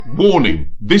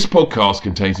Warning, this podcast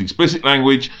contains explicit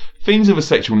language, things of a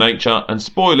sexual nature, and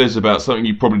spoilers about something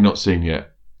you've probably not seen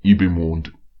yet. You've been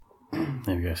warned.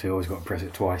 There we go, so you always got to press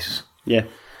it twice. Yeah.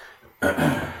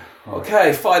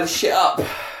 Okay, fire the shit up.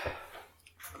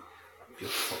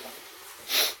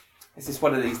 Is this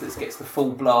one of these that gets the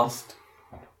full blast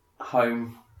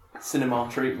home cinema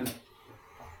treatment?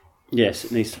 Yes,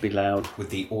 it needs to be loud. With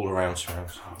the all-around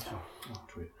surround sound.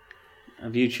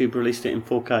 Have YouTube released it in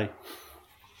 4K?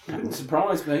 It wouldn't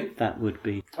surprise me. That would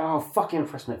be... Oh, fucking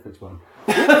press Netflix button.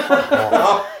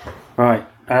 Right.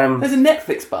 There's a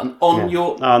Netflix button on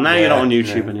your... Oh, now you're not on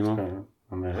YouTube anymore.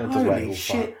 Holy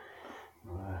shit.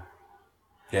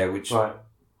 Yeah, which Right.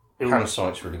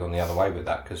 Panasonics really gone the other way with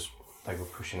that because they were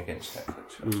pushing against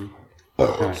Netflix.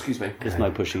 Excuse me. There's no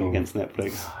pushing against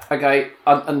Netflix. Okay,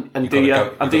 undo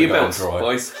your belts,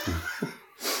 boys.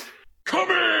 Come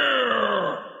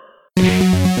here!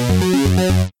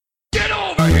 Get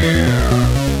over here!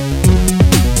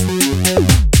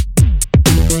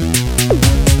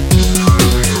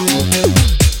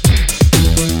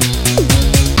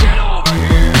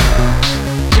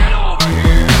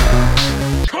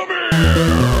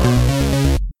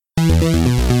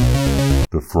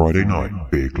 The Friday Night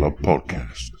Beer Club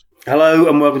Podcast. Hello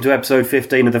and welcome to episode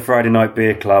 15 of the Friday Night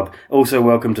Beer Club. Also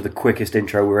welcome to the quickest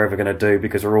intro we're ever going to do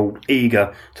because we're all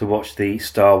eager to watch the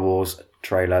Star Wars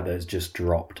trailer that has just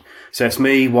dropped. So it's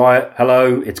me, Wyatt.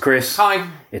 Hello. It's Chris. Hi.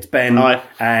 It's Ben. Hi.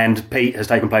 And Pete has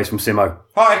taken place from Simo.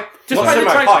 Hi! Just What's play the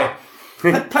Simo? trailer.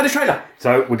 Hi! Play the trailer.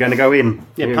 So we're going to go in.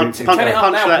 Yeah, punch Turn it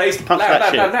up now, that, please. punch Loud,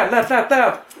 that shit.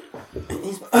 loud.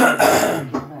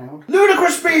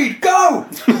 Ludicrous speed, go!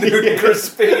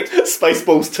 Ludicrous speed.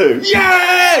 Spaceballs 2.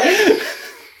 Yeah!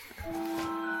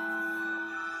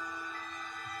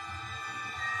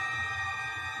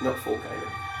 Not 4K then.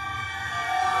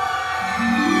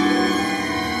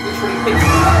 Literally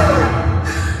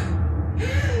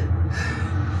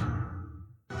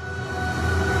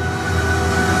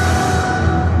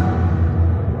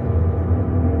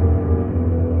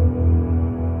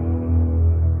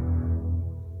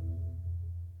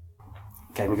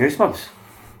Gave me goosebumps.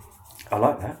 I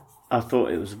like that. I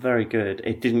thought it was very good.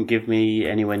 It didn't give me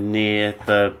anywhere near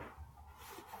the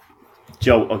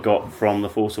jolt I got from the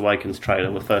Force Awakens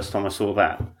trailer the first time I saw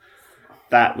that.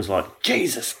 That was like,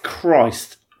 Jesus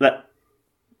Christ. That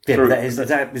Yeah, True. but is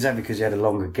that because you had a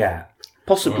longer gap?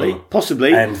 Possibly.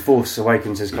 And Force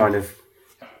Awakens is kind of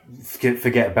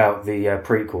forget about the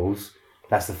prequels.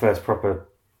 That's the first proper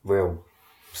real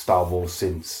Star Wars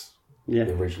since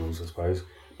the originals, I suppose.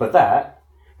 But that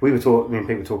me and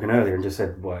Pete were talking earlier and just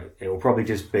said, well, it will probably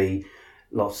just be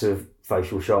lots of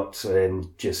facial shots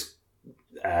and just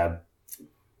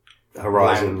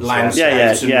horizons,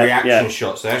 Landscapes and reaction yeah.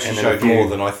 shots. They actually And then showed a few- more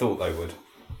than I thought they would.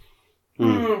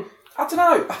 I don't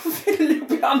know. I feel a little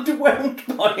bit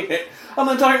underwhelmed by it, and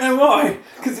I don't know why.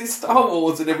 Because it's Star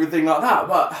Wars and everything like that.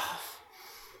 But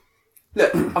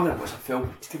look, I'm going to watch that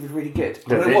film. It's going to be really good.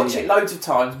 I'm going to watch it loads of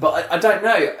times, but I don't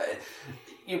know.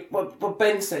 What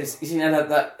Ben says is,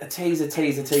 that a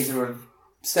teaser of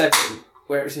 7,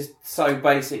 where it's just so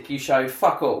basic. You showed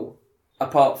fuck all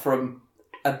apart from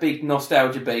a big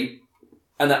nostalgia beat,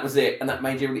 and that was it. And that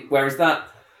made you. Really, whereas that.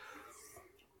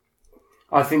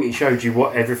 I think it showed you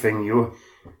I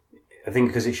think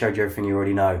because it showed you everything you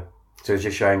already know. So it's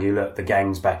just showing you, look, the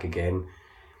gang's back again.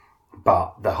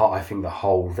 But I think the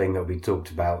whole thing that we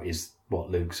talked about is what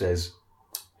Luke says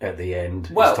at the end.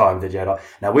 Well, it's time the Jedi.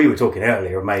 Now, we were talking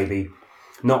earlier, maybe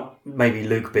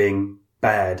Luke being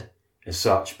bad as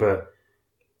such, but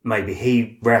maybe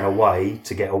he ran away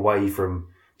to get away from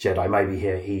Jedi. Maybe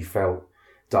he felt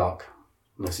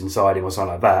darkness inside him or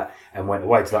something like that, and went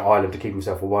away to that island to keep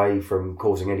himself away from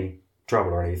causing any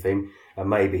trouble or anything. And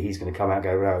maybe he's going to come out and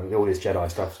go, well, all this Jedi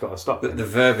stuff's got to stop. But the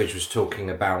verbiage was talking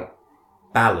about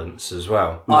balance as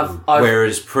well. I've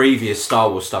Whereas previous Star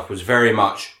Wars stuff was very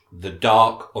much the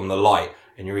dark on the light,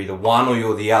 and you're either one or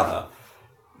you're the other.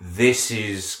 This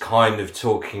is kind of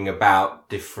talking about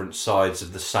different sides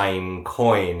of the same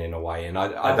coin in a way, and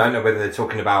I don't know whether they're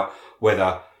talking about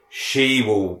whether she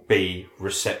will be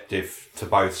receptive to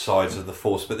both sides of the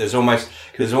Force, but there's almost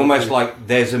like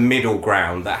there's a middle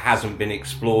ground that hasn't been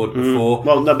explored before.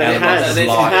 Well, no, but it has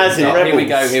in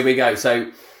Rebels. Here we go.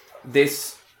 So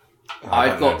this,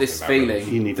 I've got this feeling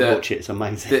You need to watch it, it's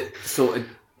amazing. that sort of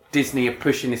Disney are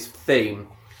pushing this theme,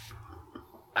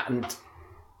 and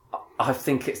I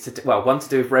think it's one to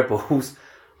do with Rebels,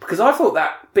 Because I thought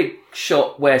that big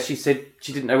shot where she said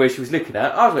she didn't know where she was looking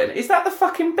at, I was went, is that the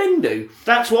fucking Bendu?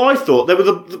 That's what I thought. There were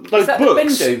those that the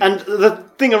books, Bendu? and the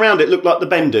thing around it looked like the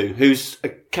Bendu, who's a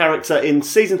character in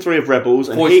season 3 of Rebels,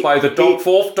 and Voiced by the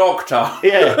fourth Doctor.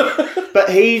 Yeah, but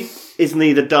he is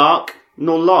neither dark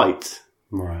nor light.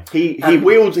 Right. He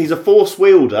wields. He's a Force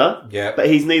wielder. Yeah. But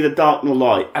he's neither dark nor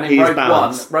light. And in he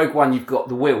is Rogue One, you've got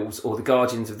the Wills, or the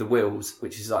Guardians of the Wills,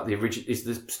 which is like the original, is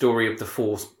the story of the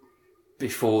Force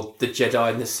before the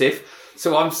Jedi and the Sith.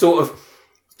 So I'm sort of,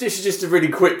 this is just a really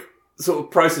quick sort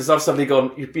of process. I've suddenly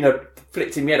gone,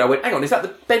 flicked in my head. I went, hang on, is that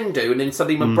the Bendu? And then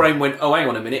suddenly my brain went, oh, hang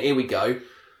on a minute, here we go.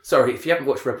 Sorry, if you haven't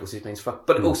watched Rebels, it means fuck.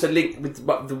 But also linked with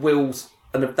the Wills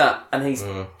and of that, and he's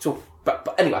talking.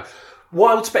 But anyway.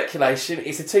 Wild speculation.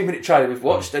 It's a 2-minute trailer we've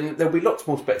watched, and there'll be lots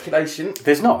more speculation.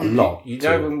 There's not a lot. You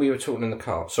know, when we were talking in the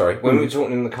car, when we were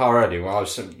talking in the car earlier,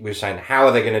 we were saying, how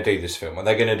are they going to do this film? Are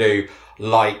they going to do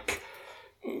like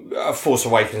Force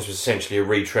Awakens was essentially a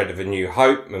retread of A New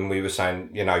Hope? And we were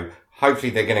saying, hopefully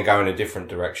they're going to go in a different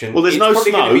direction. Well, there's no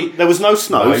snow. There was no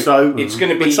snow, so it's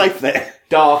going to be we're safe there.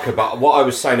 Darker. But what I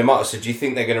was saying to Marta said, do you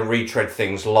think they're going to retread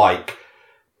things like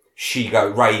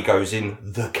Rey goes in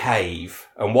the cave?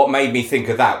 And what made me think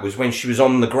of that was when she was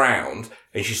on the ground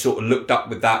and she sort of looked up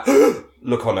with that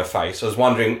look on her face. I was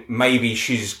wondering, maybe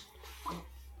she's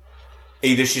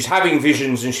having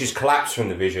visions and she's collapsed from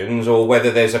the visions, or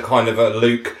whether there's a kind of a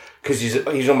Luke, because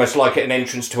he's almost like at an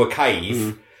entrance to a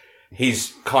cave.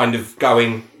 He's kind of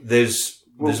going, there's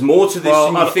more to this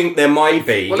than you think there might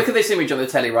be. Well, look at this image on the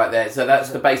telly right there. So that's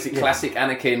the basic classic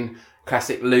Anakin,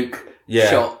 classic Luke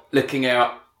shot looking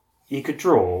out. You could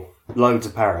draw loads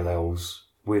of parallels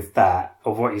with that,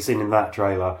 of what you've seen in that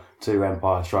trailer, to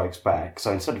Empire Strikes Back.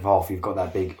 So instead of Hoth, you've got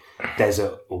that big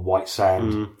desert or white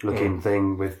sand looking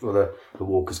thing with all the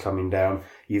walkers coming down.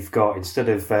 You've got, instead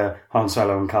of Han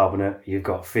Solo and Carbonate, you've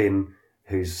got Finn,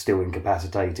 who's still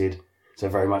incapacitated. So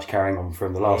very much carrying on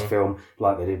from the last film,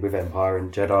 like they did with Empire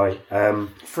and Jedi.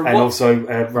 Also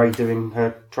Rey doing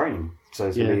her training. So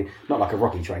it's going to be not like a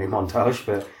Rocky training montage,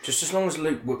 but just as long as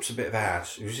Luke whoops a bit of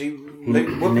ass. You see,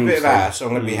 Luke whoop a bit of ass,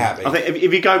 I'm going to be happy. I think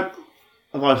if you go,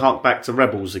 if I hark back to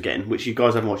Rebels again, which you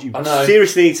guys haven't watched, you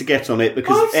seriously need to get on it,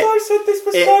 because I've said this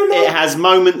for so long. It has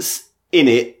moments in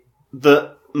it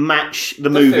that match the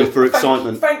movie for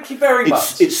excitement. Thank you very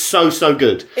much. It's so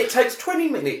good. It takes 20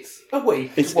 minutes a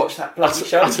week to watch that bloody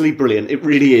show. Utterly brilliant. It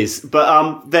really is.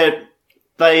 But there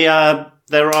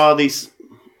are these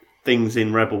things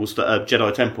in Rebels that are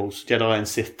Jedi temples, Jedi and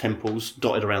Sith temples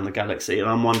dotted around the galaxy, and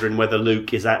I'm wondering whether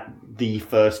Luke is at the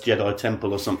first Jedi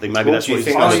temple or something. Maybe that's what he's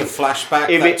going. That's a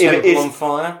flashback. That temple on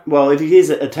fire. Well, if he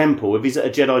is at a temple, if he's at a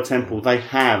Jedi temple, they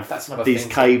have these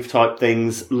cave type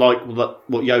things like what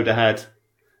Yoda had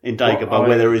in Dagobah,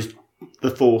 where there is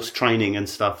the Force training and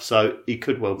stuff. So he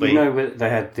could well be. They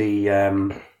had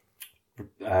the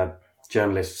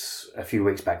journalists a few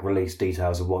weeks back release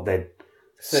details of what they'd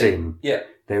seen. Yeah.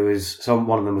 There was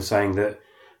one of them was saying that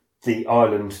the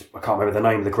island, I can't remember the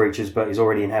name of the creatures, but is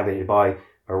already inhabited by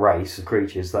a race of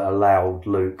creatures that allowed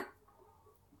Luke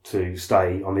to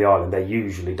stay on the island. They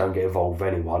usually don't get involved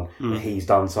with anyone. But he's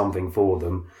done something for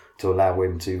them to allow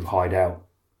him to hide out,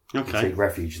 seek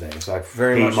refuge there. So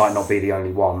he might not be the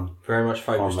only one. Very much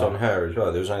focused on her as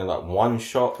well. There was only like one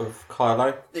shot of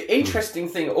Kylo. The interesting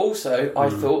thing also, I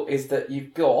thought, is that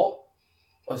you've got,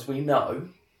 as we know,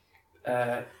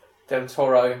 Del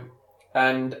Toro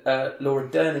and Laura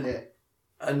Dern in it,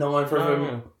 and neither of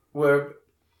them were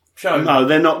shown. No,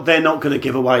 they're not going to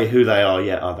give away who they are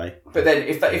yet, are they? But then,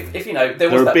 if there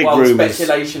was that wild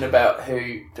speculation about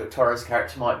who Del Toro's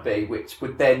character might be, which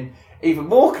would then even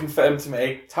more confirm to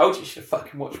me, told you should have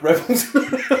fucking watched Rebels.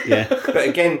 Yeah. But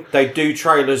again, they do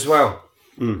trailers well,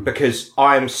 because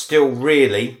I am still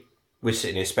really, we're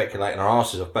sitting here speculating our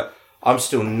asses off, but I'm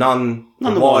still none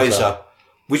the wiser.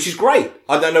 Which is great.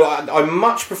 I don't know. I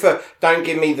much prefer. Don't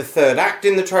give me the third act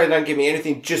in the trailer. Don't give me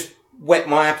anything. Just whet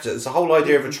my appetite. It's the whole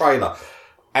idea of a trailer.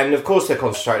 And of course they're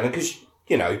concentrating because,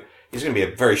 it's going to be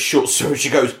a very short story. She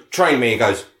goes, train me. He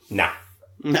goes, nah.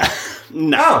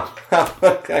 No. Oh,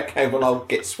 okay. Well, I'll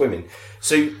get swimming.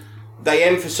 So they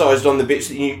emphasised on the bits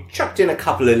that you chucked in a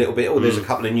couple of little bits. Oh, there's a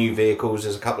couple of new vehicles.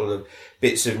 There's a couple of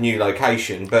bits of new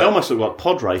location. But they almost look like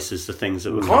pod races, the things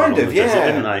that were kind of, desert,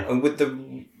 didn't they? And with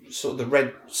the sort of the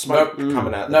red smoke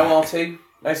coming out. No RT,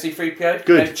 no C-3PO,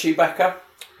 Good. no Chewbacca.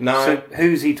 No. So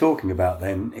who's he talking about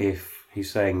then? If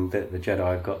he's saying that the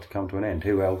Jedi have got to come to an end,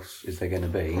 who else is there going to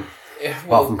be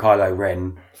apart from Kylo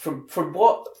Ren? From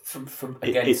what? From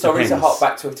again. It sorry to depends. hark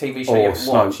back to a TV show Or you haven't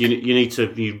watched.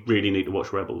 You really need to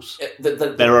watch Rebels.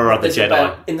 There are other there's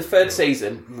Jedi. in the third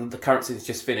season. The current season's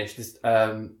just finished. There's,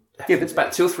 it's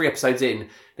about 2 or 3 episodes in,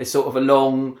 there's sort of a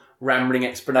long, rambling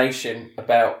explanation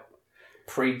about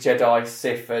pre-Jedi,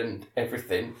 Sith and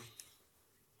everything.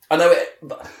 I know it,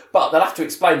 but they'll have to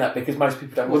explain that because most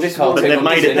people don't watch this cartoon. But they've on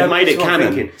made Disney. it That's what I'm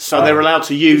canon, thinking. so they're allowed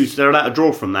to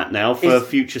draw from that now for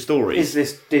future stories. Is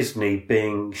this Disney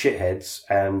being shitheads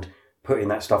and putting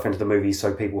that stuff into the movies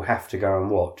so people have to go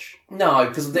and watch? No,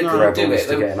 because they couldn't do Rebels it.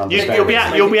 to get an You'll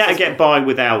be able to get by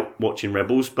without watching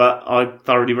Rebels, but I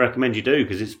thoroughly recommend you do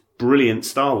because it's brilliant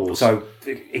Star Wars. So,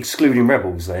 excluding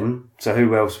Rebels then, so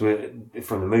who else were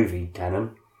from the movie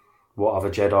canon? What other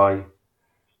Jedi?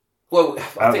 Well,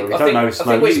 I think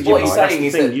what he's Jedi. saying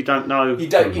is that you don't know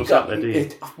what's up there, do you?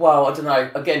 well, I don't know.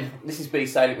 Again, this is me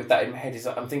saying it with that in my head. Is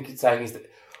I'm saying is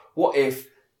that what if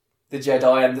the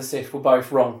Jedi and the Sith were both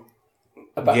wrong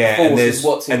about the Force is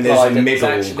what's implied, and there's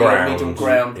actually a middle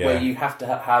ground where you have to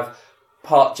have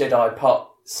part Jedi, part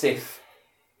Sith.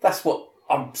 That's what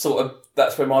I'm sort of.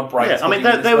 That's where my brain. Yeah, I mean,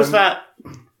 there was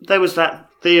that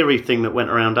theory thing that went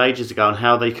around ages ago on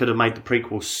how they could have made the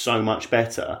prequels so much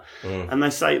better. And they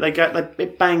say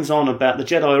it bangs on about the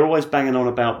Jedi are always banging on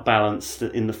about balance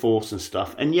in the Force and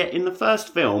stuff, and yet in the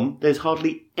first film there's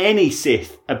hardly any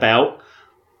Sith about.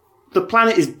 The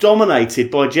planet is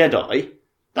dominated by Jedi.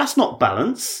 That's not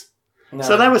balance. No.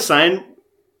 So they were saying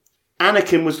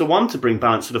Anakin was the one to bring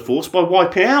balance to the Force by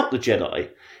wiping out the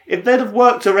Jedi. If they'd have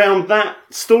worked around that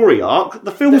story arc,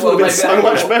 the films would have been so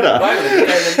much better.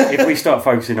 If we start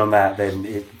focusing on that, then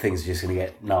things are just going to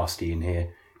get nasty in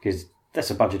here. Because that's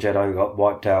a bunch of Jedi who got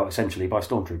wiped out, essentially, by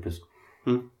stormtroopers.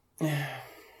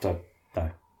 So,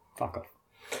 no. Fuck off.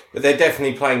 But they're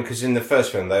definitely playing, because in the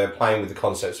first film, they were playing with the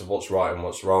concepts of what's right and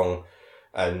what's wrong.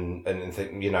 And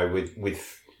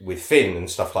with Finn and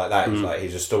stuff like that. He's like,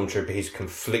 he's a stormtrooper, he's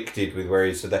conflicted with where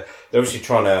he's... So they're obviously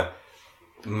trying to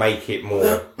make it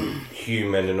more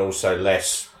human and also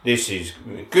less... This is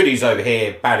goodies over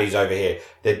here, baddies over here.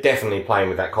 They're definitely playing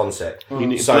with that concept. You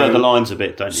need to blur the lines a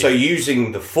bit, don't you? So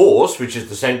using the Force, which is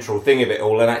the central thing of it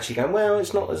all, and actually going, well,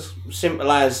 it's not as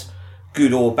simple as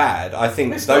good or bad. I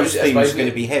think those themes are going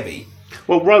to be heavy.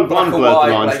 Well, Rogue One blurred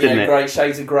the lines, didn't it? Grey,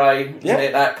 shades of grey, isn't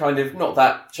it? That kind of... Not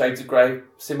that shades of grey,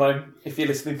 Simone, if you're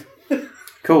listening.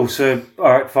 Cool, so,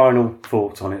 alright, final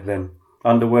thoughts on it then.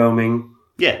 Underwhelming.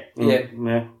 Yeah.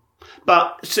 Yeah.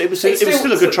 But it was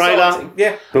still a good trailer.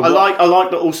 Yeah. But I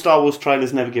like that all Star Wars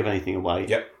trailers never give anything away.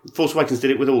 Yep. Force Awakens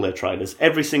did it with all their trailers.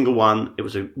 Every single one,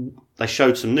 they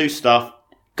showed some new stuff,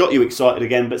 got you excited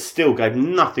again, but still gave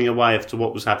nothing away as to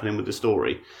what was happening with the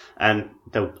story. And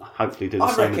they'll hopefully do the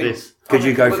same with this. Could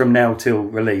you go from now till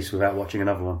release without watching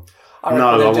another one? I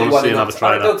want to see another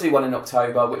trailer. They'll do one in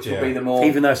October, which will be the more...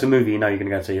 Even though it's a movie, you know you're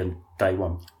going to go see on day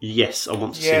one. Yes, I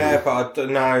want to see Yeah, it. but I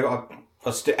don't know.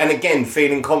 And again,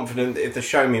 feeling confident that if they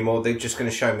show me more, they're just going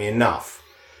to show me enough.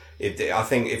 I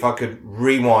think if I could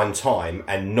rewind time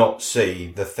and not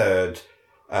see the third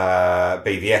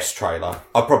BVS trailer,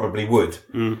 I probably would.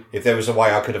 If there was a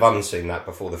way I could have unseen that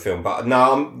before the film. But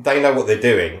no, they know what they're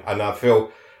doing, and I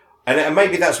feel... And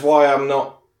maybe that's why I'm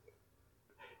not...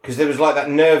 Because there was like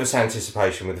that nervous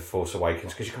anticipation with The Force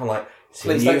Awakens, because you're kind of like, it's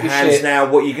in new hands now,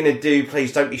 what are you going to do?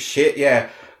 Please don't be shit, yeah.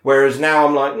 Whereas now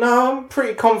I'm like, no, I'm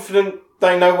pretty confident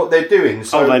they know what they're doing.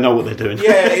 So, they know what they're doing.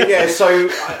 Yeah, so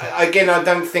again, I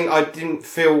didn't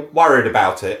feel worried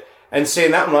about it. And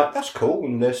seeing that, I'm like, that's cool,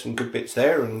 and there's some good bits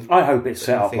there. And I hope it's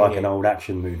set up like an old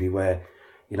action movie where,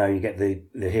 you know, you get the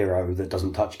hero that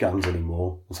doesn't touch guns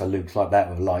anymore. And so Luke's like that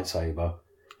with a lightsaber.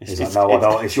 He's like, no, I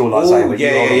don't. It's your lightsaber.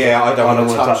 Yeah, I don't want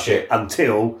to touch it.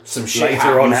 Until some shit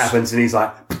later on happens, and he's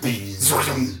like,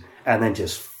 and then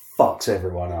just fucks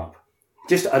everyone up.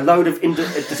 Just a load of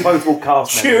disposable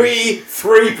cast members. Chewie,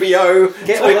 3PO,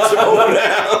 get them all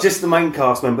out. Just the main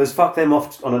cast members. Fuck them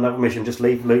off on another mission. Just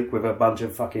leave Luke with a bunch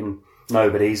of fucking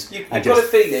nobodies and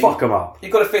just fuck them up.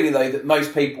 You've got a feeling, though, that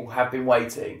most people have been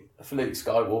waiting for Luke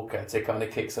Skywalker to kind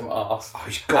of kick some ass. Oh,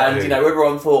 he's got to. You know,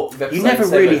 everyone thought... You never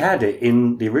really had it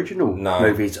in the original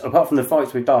movies. Apart from the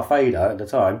fights with Darth Vader at the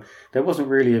time, there wasn't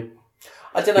really a...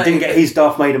 I don't know. You didn't get his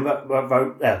Darth Vader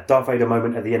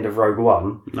moment at the end of Rogue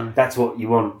One. No. That's what you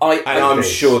want. I'm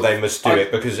sure they must do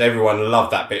it because everyone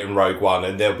loved that bit in Rogue One,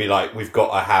 and they'll be like, "We've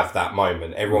got to have that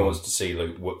moment." Everyone wants to see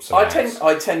Luke whoop some ass.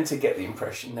 I tend to get the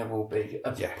impression there will be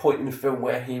a point in the film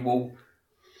where he will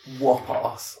whop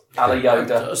ass a la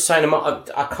Yoda. I was saying,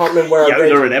 I can't remember where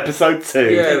Yoda in episode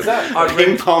 2. Yeah, exactly.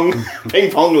 Ping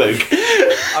pong Luke.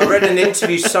 I read an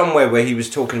interview somewhere where he was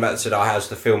talking about, said, how's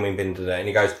the filming been today? And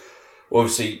he goes,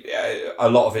 obviously, a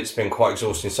lot of it's been quite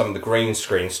exhausting. Some of the green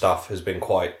screen stuff has been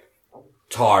quite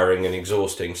tiring and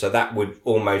exhausting. So that would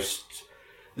almost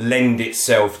lend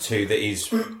itself to that he's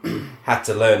had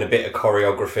to learn a bit of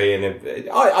choreography, and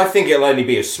I think it'll only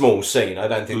be a small scene. I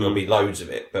don't think there'll be loads of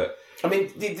it, but I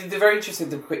mean, the very interesting,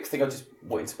 the quick thing I just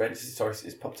wanted to mention, sorry,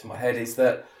 it's popped in my head, is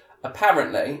that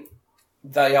apparently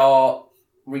they are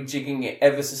rejigging it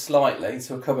ever so slightly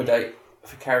to accommodate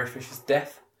for Carrie Fisher's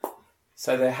death.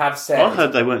 So they have said... I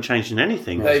heard they weren't changing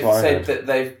anything. They've said that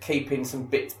they're keeping some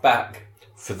bits back.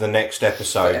 for the next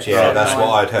episode, For episode that's 9. what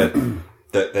I'd heard.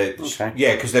 That Okay.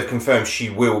 yeah, because they've confirmed she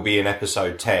will be in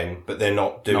episode 10, but they're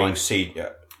not doing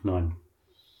 9.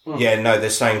 Yeah, no, they're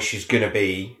saying she's going to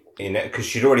be in it because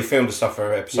she'd already filmed the stuff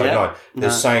for episode 9.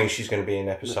 They're saying she's going to be in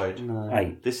episode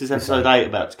 8. This is episode 8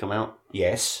 about to come out.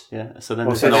 Yes. Yeah, so then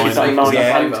Well, there's so 9. she's saying 9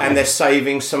 Yeah, over. and they're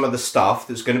saving some of the stuff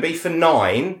that's going to be for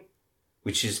 9,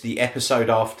 which is the episode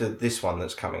after this one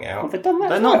that's coming out. They've done that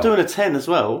They're as not well. doing a 10 as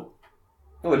well.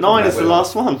 Oh, 9 is the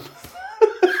last one.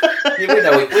 Yeah, we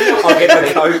know it. I'll get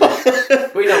the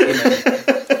coat. We know what you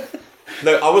mean.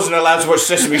 Look, I wasn't allowed to watch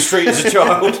Sesame Street as a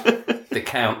child. The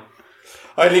count.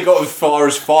 I only got as far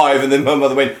as 5, and then my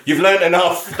mother went, "You've learnt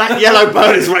enough." That yellow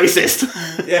bird is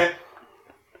racist. Yeah.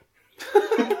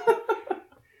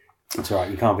 It's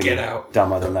alright, you can't be Get out.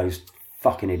 dumber than those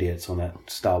fucking idiots on that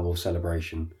Star Wars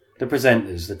celebration. The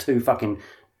presenters, the two fucking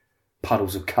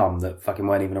puddles of cum that fucking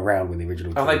weren't even around when the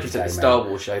original Oh, they trilogy present the came Star out.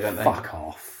 Wars show, don't they? Fuck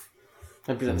off.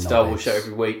 They present the Star Wars Nice. show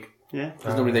every week. Yeah.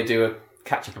 Because normally they do a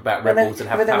catch-up about But Rebels and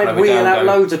have then Pablo they're wheeling out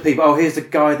Hidalgo. loads of people. Oh, here's the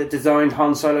guy that designed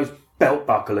Han Solo's belt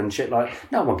buckle and shit like.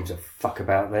 No one gives a fuck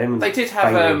about them. They did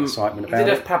have Feigning excitement they about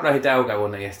did it. have Pablo Hidalgo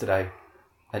on there yesterday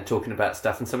and talking about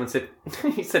stuff, and someone said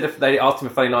he said if they asked him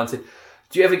a funny line, said,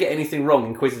 "Do you ever get anything wrong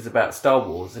in quizzes about Star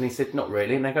Wars?" And he said, "Not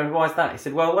really." And they go, "Why is that?" He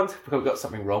said, "Well, once we got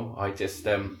something wrong, I just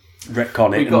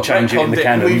Retcon it and change it in the retconned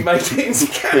canon. and we made it into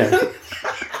canon."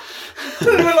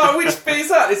 And we're like, "Which bit is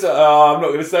that?" He's like, "Oh, I'm not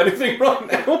going to say anything wrong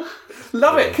now."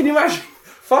 Love it. Can you imagine?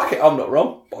 Fuck it, I'm not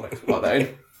wrong. Bollocks, like that.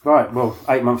 Right, well,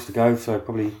 8 months to go, so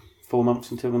probably 4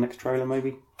 months until the next trailer,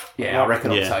 maybe. Yeah, I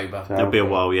reckon Yeah. October. So, There'll be a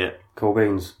while yet. Cool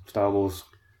beans, Star Wars.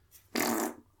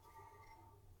 Can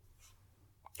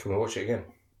we watch it again?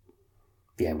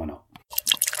 Yeah, why not?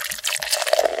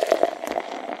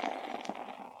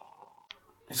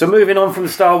 So moving on from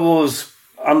Star Wars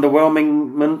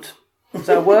underwhelmingment. Is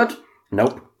that a word?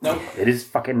 Nope. Nope. It is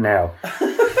fucking now.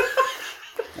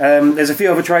 There's a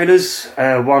few other trailers,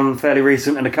 one fairly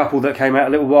recent and a couple that came out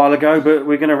a little while ago, but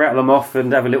we're going to rattle them off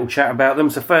and have a little chat about them.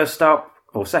 So first up,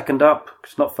 or second up,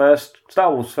 it's not first,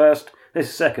 Star Wars first, this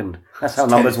is second. That's how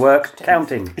numbers work.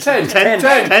 Counting. 10.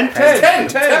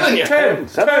 Telling you. 10.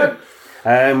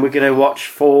 We're going to watch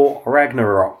for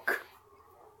Ragnarok.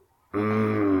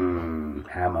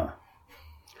 Hammer.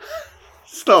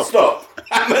 Stop.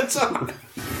 Hammer time.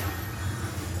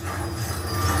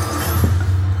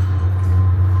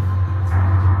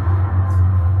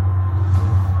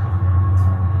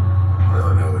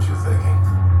 I know what you're thinking.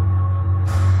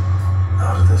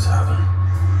 How did this happen?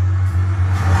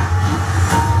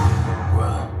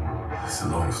 Well, it's a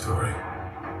long story.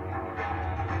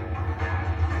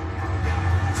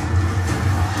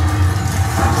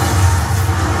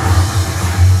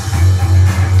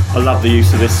 I love the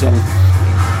use of this song.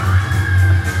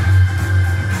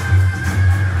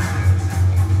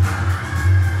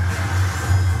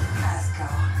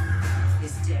 Asgard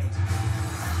is dead.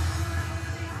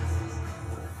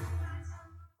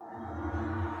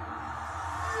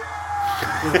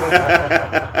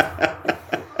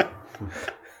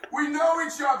 We know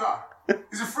each other.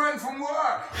 He's a friend from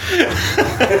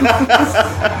work.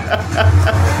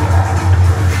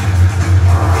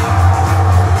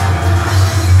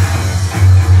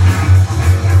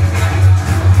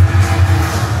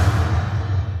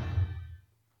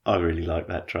 I really like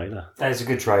that trailer. It's a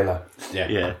good trailer.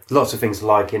 Yeah. Lots of things to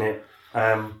like in it.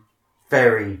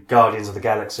 Very Guardians of the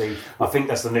Galaxy. I think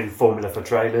that's the new formula for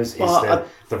trailers. Is Well,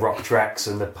 the rock tracks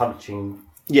and the punching.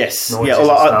 Yes. Noises Yeah.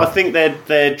 Well, and I stuff. think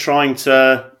they're trying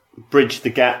to bridge the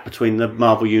gap between the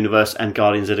Marvel Universe and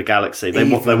Guardians of the Galaxy. They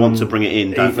want to bring it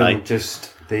in, don't even they?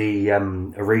 just the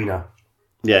arena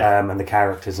Yeah. and the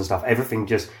characters and stuff. Everything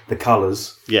just the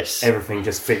colours. Yes. Everything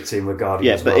just fits in with Guardians.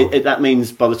 Yeah, as but well. that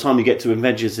means by the time you get to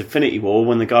Avengers Infinity War,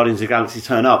 when the Guardians of the Galaxy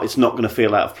turn up, it's not going to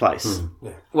feel out of place.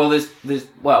 Well, there's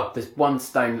one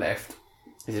stone left.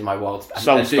 This is my wild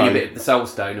Soul and doing a Stone. bit of the Soul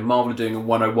Stone, and Marvel are doing a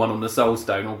 101 on the Soul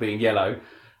Stone, all being yellow.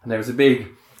 And there was a big.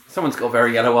 Someone's got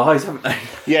very yellow eyes, haven't they?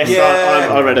 Yes, Yeah.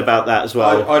 I read about that as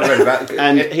well. I'd read about it.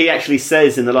 And he actually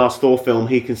says in the last Thor film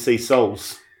he can see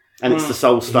souls. And it's the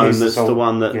Soul Stone He's that's the soul-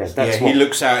 one that... Yeah, that's Yeah, what, he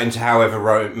looks out into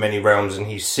however many realms and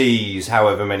he sees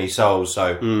however many souls.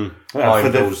 So for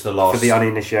Heimdall's the last. For the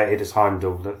uninitiated, it's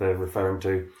Heimdall that they're referring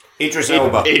to. Idris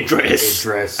Elba. Idris.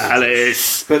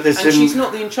 Alice. But there's And some. she's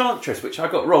not the Enchantress, which I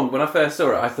got wrong when I first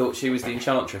saw it. I thought she was the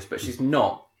Enchantress, but she's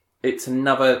not. It's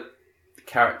another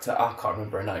character. I can't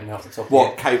remember her name now off the top of What? my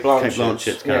head. Kate Blanchett. Kate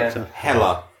Blanchett's character.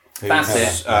 Hela. That's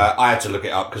it. I had to look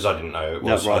it up because I didn't know it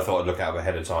was. Yeah, right. I thought I'd look it up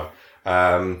ahead of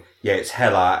time. It's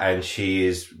Hela, and she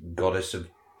is goddess of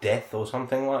death or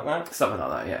something like that. Something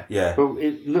like that, yeah. Yeah. Well,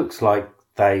 it looks like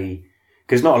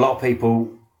because not a lot of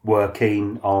people were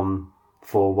keen on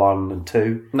 4, 1 and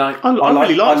 2. No, I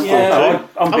really like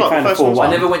I'm a big like fan the of first 4, one. 1.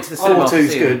 I never went to the cinema 4, to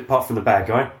 2's see good, it. apart from the bad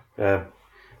guy.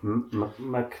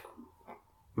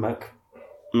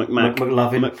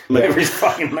 McLovin. Whatever his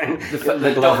fucking name.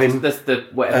 McLovin. That's the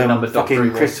whatever number Doctor he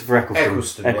fucking was. Christopher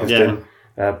Eccleston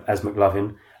as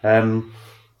McLovin.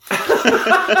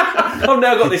 I've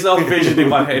now got this old vision in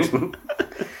my head.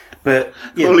 But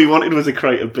All he wanted was a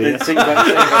crate of beer.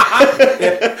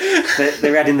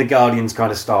 they're adding the Guardians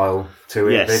kind of style to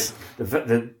it. Yes.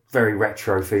 The very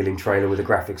retro feeling trailer with the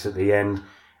graphics at the end,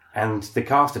 and the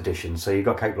cast edition. So you've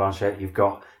got Kate Blanchett, you've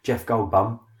got Jeff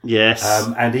Goldblum, Yes.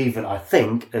 and even I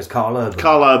think as Carl Urban.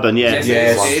 Carl Urban, yeah. Yes.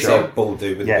 Yes, It it's is a a- bald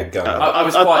dude with Yeah. a big gun. I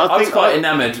was quite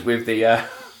enamoured with the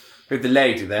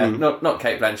lady there. Not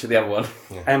Kate Blanchett, the other one.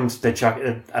 And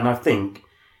and I think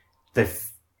they've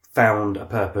found a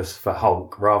purpose for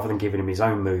Hulk rather than giving him his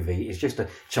own movie. It's just to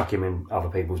chuck him in other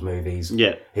people's movies.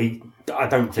 Yeah. I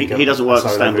don't think He doesn't work a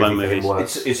solo standalone movie for him movies.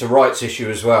 works. It's a rights issue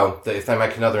as well, that if they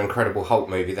make another Incredible Hulk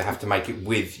movie, they have to make it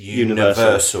with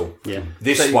Universal. Yeah.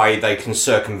 This way they can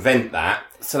circumvent that.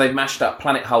 So they've mashed up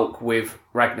Planet Hulk with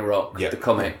Ragnarok, Yeah. the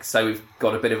comic. So we've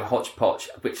got a bit of a hodgepodge,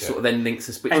 which sort of then links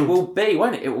us. Which will be,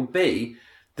 won't it? It will be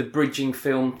the bridging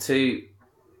film to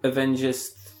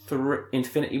Avengers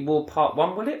Infinity War Part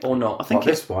 1, will it? Or not? I think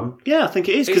This one Yeah, I think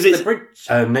it is Is because the it's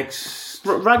bridge. next.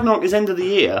 Ragnarok is end of the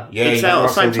year. Yeah, it's yeah. out at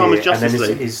the same time as and Justice then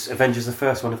League. is Avengers the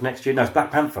first one of next year? No, it's Black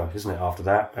Panther, isn't it? After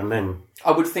that, and then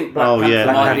I would think Black Oh, Panther yeah.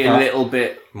 might be a Panther. little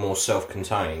bit. More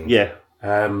self-contained, Yeah.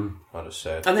 I'd have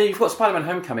said. And then you've got Spider-Man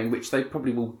Homecoming, which they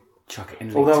probably will chuck it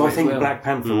in. although I as think well. Black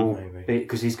Panther will be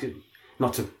because he's good,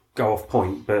 not to go off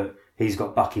point, but he's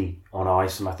got Bucky on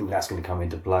ice, and I think that's going to come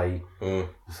into play and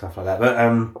stuff like that. But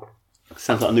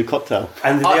Sounds like a new cocktail.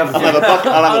 and the other thing,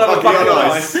 I'll have a Bucky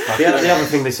on ice. the other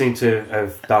thing they seem to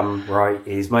have done right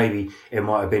is maybe it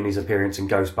might have been his appearance in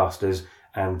Ghostbusters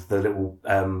and the little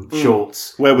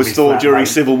shorts Where with was his Thor flat during mate.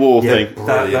 Civil War Yeah, thing.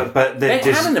 but they're They're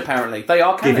just canon, apparently. They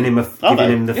are canon. giving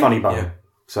him the they? funny bone.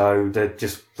 So they're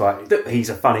just like he's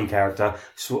a funny character,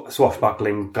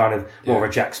 swashbuckling, kind of more of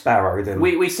a Jack Sparrow than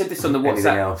We said this on the anything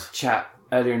WhatsApp else. chat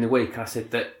earlier in the week. I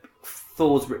said that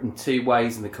Thor's written two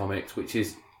ways in the comics, which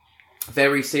is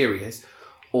very serious,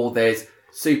 or there's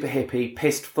super hippie,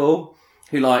 pissed Thor,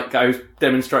 who like goes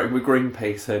demonstrating with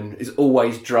Greenpeace and is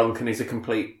always drunk and is a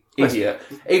complete idiot.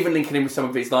 Even linking in with some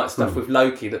of his like stuff with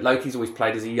Loki, that Loki's always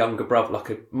played as a younger brother, like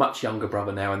a much younger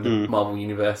brother now in the Marvel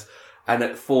universe, and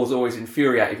that Thor's always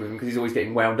infuriated with him because he's always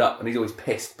getting wound up and he's always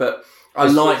pissed. But I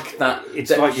like that. It's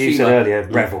that like you said humour. earlier,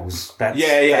 Revels. That's,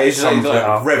 It's sums like it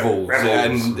up. Revels,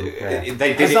 Revels. and Yeah.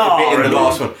 they did it a bit in the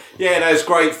last one. Yeah, no, it's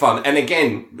great fun. And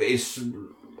again, it's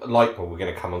like, well, we're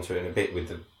going to come onto it in a bit with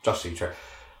the Justice League trailer.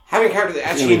 Having a character that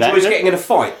actually enjoys getting in a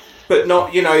fight, but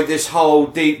not, this whole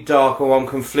deep, dark, or I'm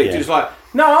conflicted. Yeah. It's like,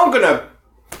 no, I'm going to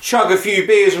chug a few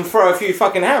beers and throw a few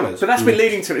fucking hammers. But that's been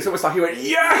leading to it. It's almost like he went,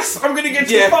 yes, I'm going to get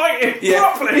you fighting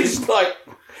properly. It's like,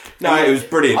 no, it was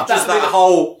brilliant. That's Just that been-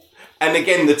 whole, and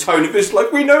again, the tone of it's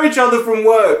like, we know each other from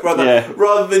work,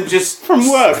 rather than just From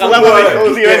work. From I love work. how it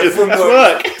calls the Avengers. From That's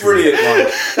work. work. Brilliant.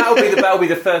 Like. That'll be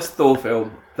the first Thor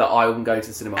film that I will go to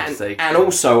the cinema to see. And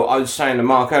also, I was saying to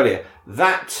Mark earlier,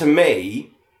 that to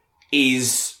me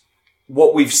is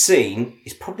what we've seen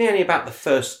is probably only about the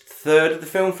first third of the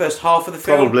film, first half of the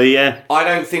film. Probably, yeah. I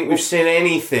don't think we've seen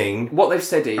anything What they've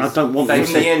said is I don't want they've to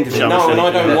from see the end of it. Shall No, we and see?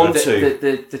 I don't want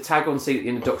to. The tag on scene at the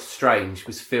end of Doctor Strange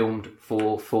was filmed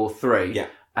for 3, Yeah.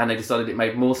 and they decided it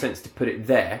made more sense to put it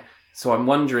there. So I'm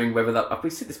wondering whether that... Have we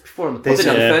said this before on the There's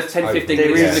podcast? a- The first 10, 15 there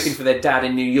minutes is- he's looking for their dad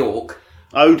in New York.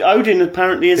 Odin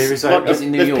apparently is. There is like, is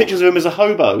in New there's York. pictures of him as a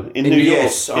hobo in New York.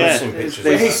 Yes, I've Yeah. seen pictures.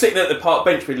 Where he's sitting at the park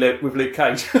bench with Luke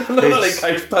Cage. Not Luke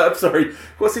Cage, but I'm sorry.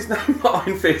 What's his name?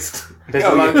 Iron Fist. There's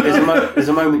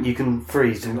a moment you can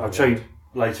freeze, and I'll show you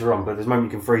later on, but there's a moment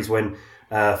you can freeze when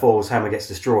Thor's hammer gets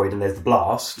destroyed and there's the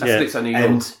blast. That's Yeah. looks like New York.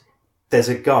 And there's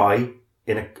a guy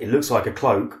it looks like a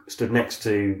cloak stood next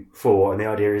to Thor, and the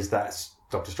idea is that's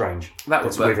Doctor Strange. That would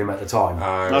that's work. with him at the time.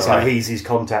 Okay. So he's his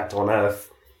contact on Earth,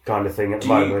 kind of thing at the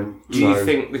moment. Do you So-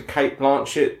 think with Kate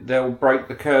Blanchett they'll break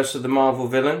the curse of the Marvel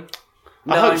villain?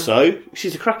 I hope so.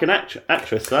 She's a cracking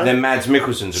actress, though. Then Mads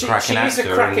Mikkelsen's a cracking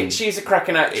actor. She's a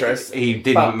cracking actress. He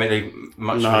didn't really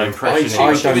much of an impression.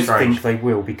 I She don't was strange. think they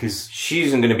will because She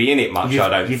isn't going to be in it much. I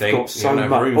don't you've think. got so You don't have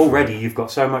much room for already. it. You've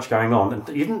got so much going on,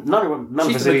 and none of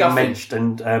She's us the have even MacGuffin.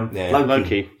 mentioned Loki.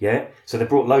 Loki. Yeah, so they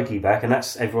brought Loki back, and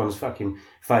that's everyone's fucking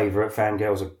favourite.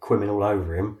 Fangirls are quimming all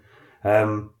over him.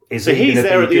 Is So he he's gonna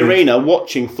there be at the good? arena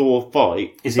watching Thor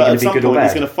fight. Is he but gonna at be some good or point he's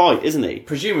bad? going to fight, isn't he?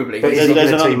 Presumably. But is he There's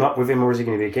going to team another- up with him, or is he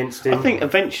going to be against him? I think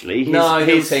eventually No,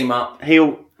 he'll team up.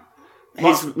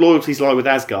 His loyalties lie with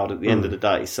Asgard at the end of the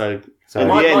day. So at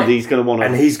My- the end, my- he's going to want to.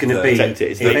 and he's going to be. protect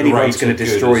it. It's If the anyone's greater going to good,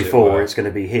 destroy as it Thor, were. it's going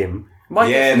to be him.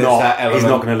 Yeah, there's that element. He's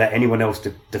not going to let anyone else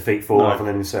defeat Thor No. other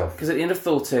than himself. Because at the end of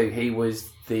Thor 2, he was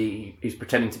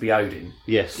pretending to be Odin.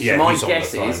 Yes. Yeah. My he's on the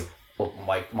guess throne. is, or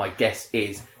my guess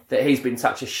is, that he's been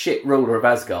such a shit ruler of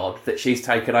Asgard that she's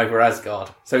taken over Asgard.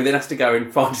 So he then has to go and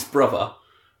find his brother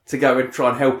to go and try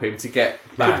and help him to get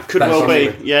back. Could That's well be.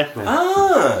 something. Yeah.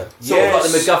 Ah, Sort of like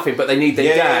the MacGuffin, but they need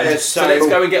their Yeah, dad. so- So let's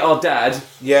go and get our dad.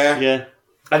 Yeah. Yeah.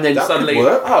 And then That suddenly, could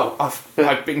work.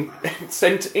 I've been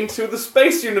sent into the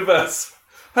space universe.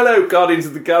 Hello, Guardians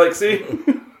of the Galaxy.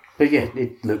 Do But yeah,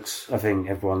 it looks. I think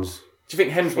everyone's. you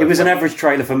think Hemsworth? It was an average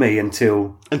trailer for me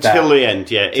until The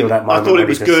end, yeah. till that I moment thought when it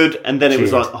was he just good, and then it was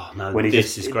cheered. like, oh no, when he this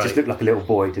just, is it great. just looked like a little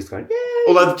boy just going. Yeah,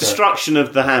 Although the destruction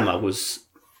of the hammer was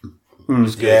Yeah,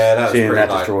 that was seeing pretty that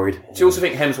like, destroyed. Do you also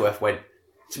think Hemsworth went,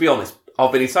 to be honest,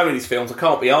 I've been in so many of these films, I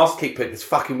can't be asked to keep putting this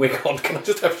fucking wig on. Can I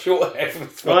just have short hair for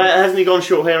this film? Well, hasn't he gone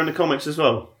short hair in the comics as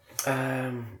well?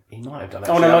 He might have done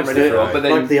Oh actually. no, I like haven't read it through, the, but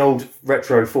then like the old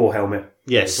retro 4 helmet.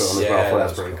 Yes. They put on as Yeah, well. I thought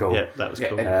that's that's pretty cool. Yeah, that was Yeah,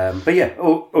 cool. and- But yeah,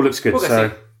 all looks good. We'll go So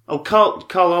see. Oh,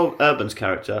 Carl Urban's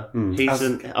character. I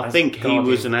think he Asgardian.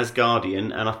 was an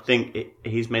Asgardian, and I think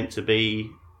he's meant to be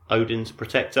Odin's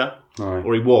protector, Right.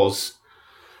 or he was.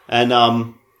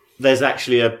 And there's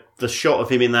actually the shot of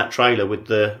him in that trailer with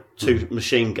the two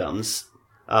machine guns.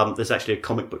 There's actually a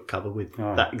comic book cover with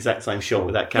that exact same shot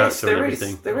with that character yes, and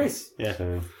everything. There is. Yeah,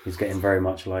 so he's getting very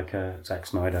much like Zack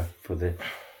Snyder for the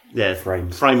yeah,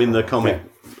 frames. framing the comic.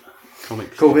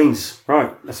 Comic. cool beans.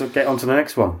 Right, let's get on to the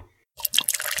next one.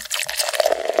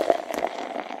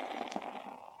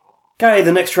 Okay,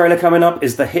 the next trailer coming up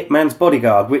is The Hitman's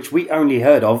Bodyguard, which we only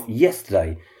heard of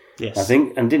yesterday, Yes, I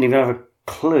think, and didn't even have a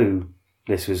clue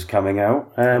this was coming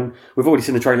out. We've already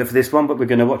seen the trailer for this one, but we're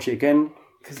going to watch it again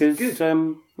because,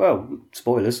 well,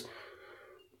 spoilers.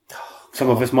 Some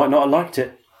of us might not have liked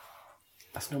it.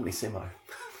 That's normally Simo.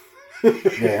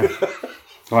 Yeah.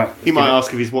 Right, he might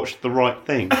ask if he's watched the right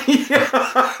thing. let's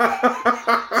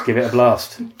give it a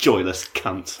blast. Joyless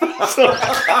cunt.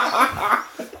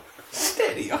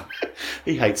 Steady up.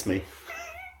 He hates me.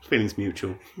 Feelings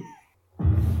mutual.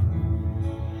 I'm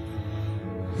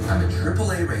a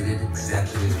AAA rated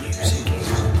executive music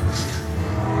agent.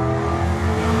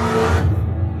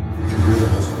 And you're the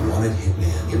most wanted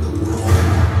hitman in the world.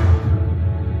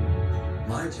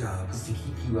 My job is to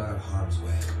keep you out of harm's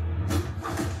way.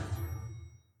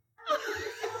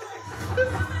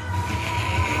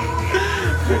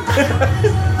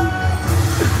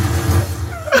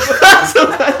 That's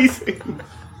amazing.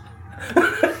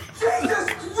 Jesus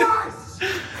Christ!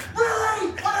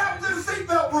 Really? What happened to the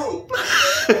seatbelt rule?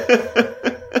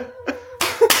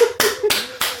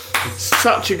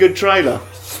 Such a good trailer.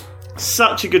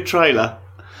 Such a good trailer.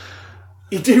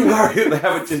 You do worry that they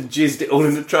haven't just jizzed it all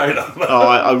in the trailer. Oh,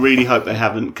 I really hope they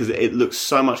haven't because it looks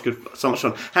so much good, so much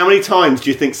fun. How many times do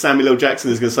you think Samuel L.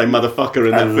 Jackson is going to say "motherfucker"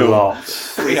 in that A film? lot.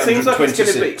 It seems like it's going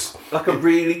to be 326. like a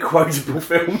really quotable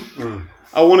film.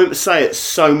 I want him to say it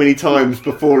so many times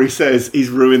before he says he's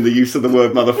ruined the use of the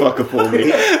word "motherfucker" for me.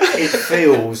 It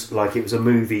feels like it was a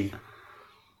movie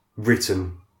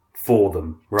written for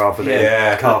them rather than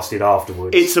Yeah. casted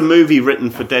afterwards. It's a movie written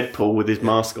for Deadpool with his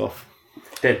mask off.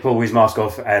 Deadpool with his mask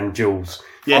off and Jules.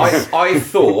 Yes. I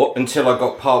thought, until I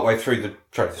got partway through the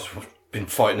trailer, I've been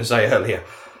fighting to say earlier,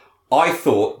 I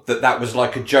thought that was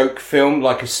like a joke film,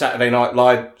 like a Saturday Night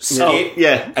Live skit. Oh,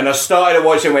 yeah. And I started to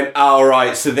watch it and went, oh,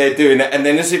 right, so they're doing it. And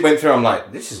then as it went through, I'm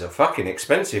like, this is a fucking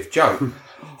expensive joke.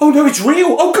 Oh, no, it's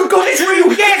real. Oh, good God, it's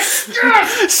real. Yes,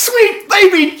 yes. Sweet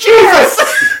baby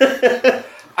Jesus!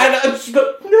 And I just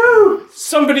got, no.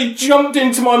 Somebody jumped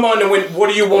into my mind and went, what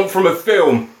do you want from a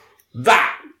film? That.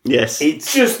 Yes.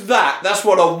 It's Just that. That's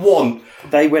what I want.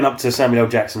 They went up to Samuel L.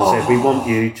 Jackson and said, "We want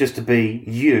you just to be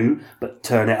you, but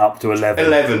turn it up to 11.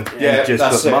 11, And yeah, just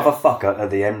that's put it. motherfucker at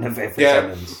the end of every Yeah.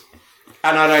 sentence."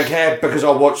 And I don't care because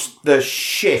I watched the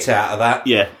shit out of that.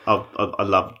 Yeah, I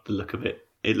love the look of it.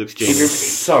 It looks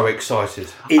genius. So excited.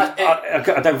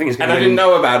 I don't think it's going And to I didn't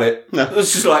know about it. No. It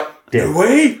was just like, Yeah. no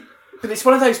way. But it's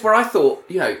one of those where I thought,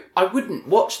 I wouldn't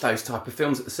watch those type of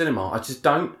films at the cinema. I just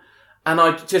don't. And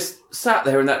I just sat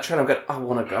there in that trailer and going, I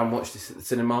want to go and watch this at the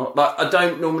cinema. Like, I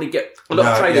don't normally get a lot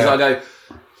of trailers. I go,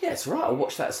 yeah, it's all right, I'll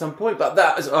watch that at some point. But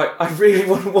that is, I really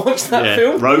want to watch that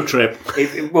film. Road trip.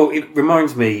 It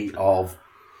reminds me of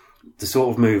the sort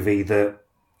of movie that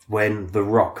when The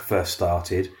Rock first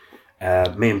started,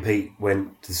 me and Pete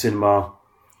went to the cinema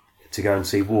to go and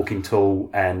see Walking Tall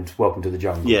and Welcome to the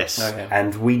Jungle. Yes. Okay.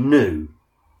 And we knew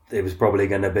it was probably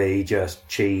going to be just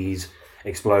cheese,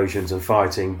 explosions and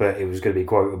fighting, but it was going to be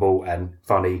quotable and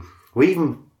funny. We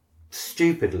even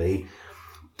stupidly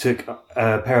took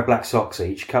a pair of black socks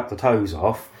each, cut the toes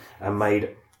off, and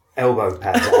made elbow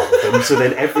pads out of them. So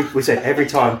then every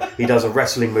time he does a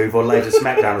wrestling move or lays a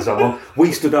smackdown on someone,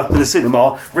 we stood up in the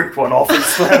cinema, ripped one off and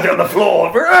slammed it on the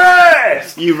floor.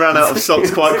 Yes! You ran out of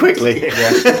socks quite quickly.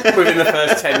 Within the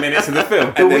first 10 minutes of the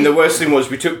film. And then the worst thing was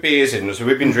we took beers in, so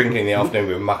we'd been drinking in the afternoon,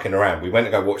 we were mucking around. We went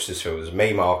to go watch this film. It was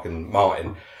me, Mark and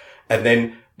Martin. And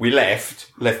then we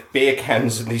left beer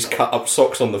cans and these cut up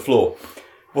socks on the floor.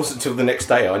 It wasn't until the next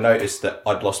day I noticed that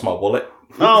I'd lost my wallet.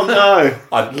 Oh no!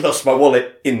 I'd lost my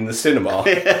wallet in the cinema.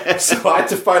 So I had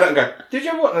to phone up and go, did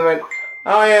you have what? And they went,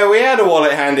 oh yeah, we had a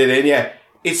wallet handed in, yeah.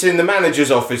 It's in the manager's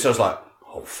office. I was like,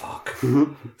 oh fuck.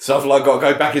 So I've got to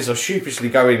go back in, so I sheepishly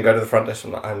go in and go to the front desk.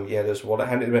 I'm like, yeah, there's a wallet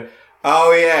handed in.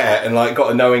 Oh yeah, and got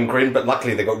a knowing grin, but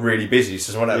luckily they got really busy,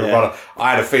 so someone had to run off.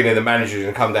 I had a feeling the manager was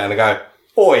going to come down and go,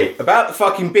 oi, about the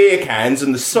fucking beer cans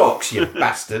and the socks, you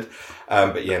bastard.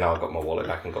 But yeah, no, I got my wallet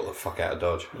back and got the fuck out of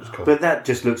Dodge. It was cool. But that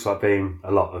just looks like being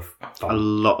a lot of fun. A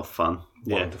lot of fun.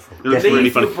 Yeah. Wonderful. It was Leave really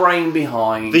your funny. brain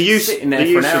behind. The use sitting there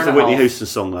of for an hour the and a Whitney half. Houston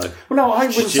song, though. Well, no, I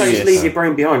wouldn't say Genius. leave your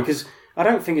brain behind, because I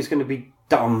don't think it's going to be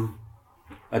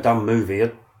a dumb movie.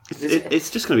 It's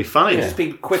just going to be funny. Just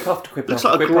be quip after quip. Looks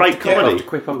after like a quip great after quip comedy. after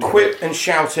quip after Quip and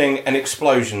shouting and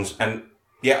explosions and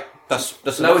yeah, that's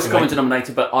Lowest enough common for me.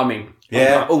 denominator, but I mean,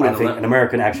 Yeah. all in I on think that. an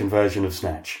American action version of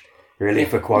Snatch. Really,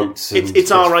 for quotes. And It's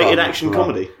R-rated fun. action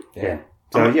comedy. Yeah.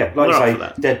 So, yeah, We're like up I for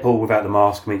say, that. Deadpool without the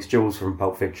mask meets Jules from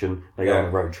Pulp Fiction. They go on a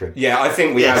road trip. Yeah, I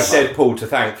think we Yes. have Deadpool to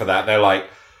thank for that. They're like,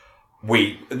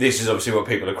 this is obviously what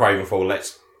people are craving for.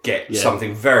 Let's get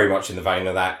something very much in the vein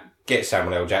of that. Get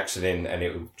Samuel L. Jackson in, and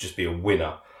it will just be a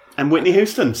winner. And Whitney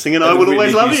Houston singing "I And Will the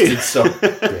Always Whitney Love You." Houston song.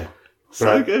 Yeah. So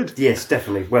But, good. Yes,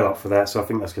 definitely. Well up for that. So I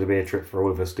think that's going to be a trip for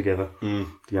all of us together to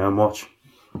go and watch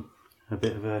a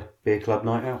bit of a beer club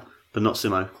night out. But not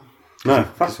Simo, No,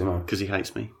 fuck no. because he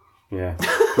hates me. Yeah.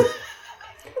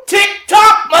 Tick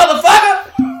tock,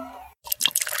 motherfucker!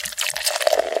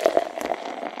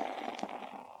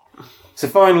 So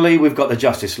finally, we've got the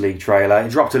Justice League trailer.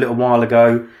 It dropped a little while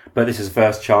ago, but this is the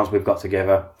first chance we've got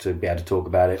together to be able to talk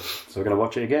about it. So we're going to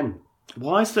watch it again.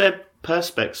 Why is there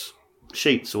perspex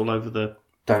sheets all over the?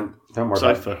 Don't worry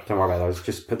Sofa. about. Don't worry about those.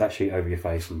 Just put that sheet over your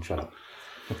face and shut up.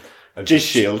 Just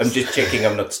shields. I'm just checking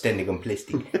I'm not standing on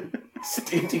plastic.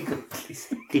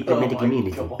 Diplomatic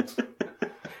immunity.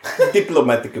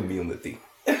 Diplomatic immunity.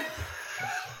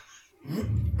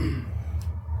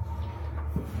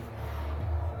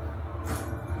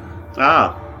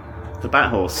 Ah, the bat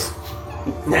horse.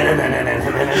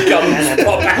 Guns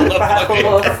pop out the fucking...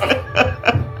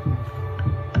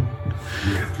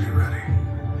 You have to be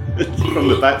ready. From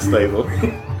the bat stable.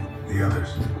 The others.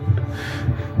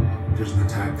 There's an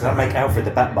attack. Does that make Alfred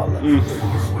the Bat Butler?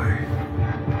 Far away.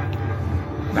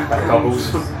 Bat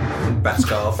goggles. Bat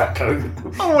scarf. Bat coat.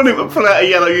 I want him to pull out a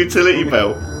yellow utility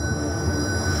belt.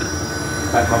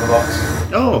 Bat mother box.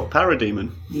 Oh,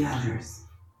 Parademon. The others.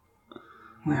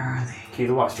 Where are they? Cue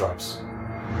the white stripes.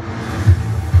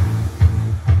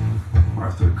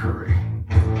 Arthur Curry.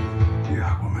 The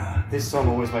Aquaman. This song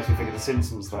always makes me think of The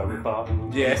Simpsons, though, with Bart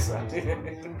and Yes.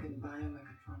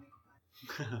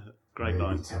 Great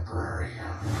line. Temporary.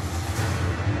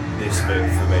 This bit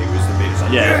for me was the bit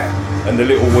like, Yeah. and the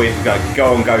little weird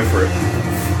go on, go for it.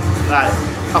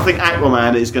 I think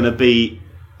Aquaman is going to be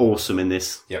awesome in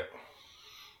this. Yep.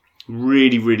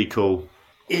 Really, really cool.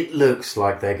 It looks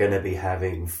like they're going to be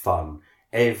having fun.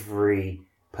 Every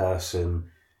person,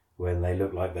 when they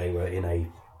look like they were in a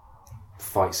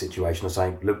fight situation or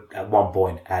something, look at one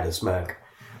point had a smirk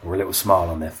or a little smile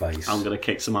on their face. I'm going to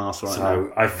kick some ass right now.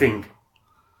 So I think,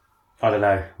 I don't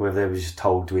know whether they were just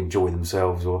told to enjoy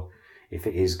themselves or if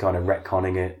it is kind of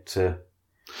retconning it to...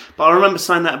 But I remember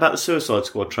saying that about the Suicide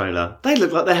Squad trailer. They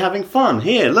look like they're having fun.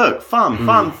 Here, look, fun.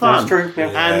 That's true, yeah.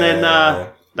 And then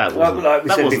that wasn't, Like we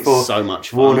that said wasn't before, so much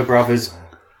fun. Warner Brothers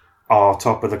are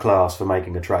top of the class for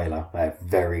making a trailer. They're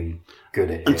very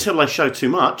good at it. Until they show too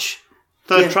much,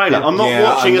 third trailer. I'm not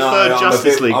watching a third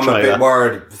Justice League trailer. I'm a bit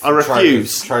worried. I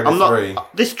refuse. Trailer I'm not. 3.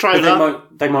 This But trailer.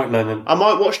 they might learn them. I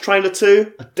might watch trailer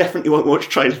 2. I definitely won't watch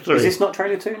trailer 3. Is this not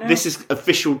trailer 2 now? This is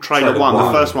official trailer 1.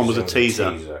 The first one was a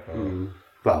teaser.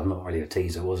 Well, not really a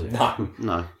teaser, was it?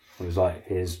 No. It was like,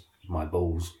 here's my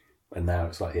balls, and now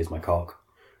it's like, here's my cock.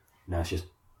 Now it's just...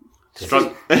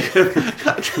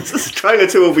 Trailer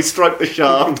 2 will be Stroke the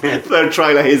Shaft. Third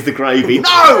trailer, here's the gravy.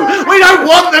 No! We don't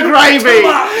want the gravy!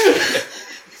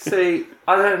 See,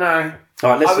 I don't know. All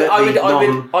right,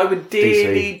 let's I would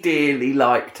dearly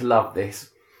like to love this,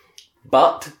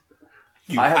 but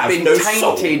I have been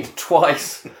tainted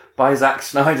twice by Zack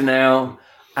Snyder now,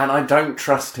 and I don't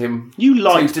trust him. You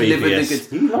liked to deliver BVS.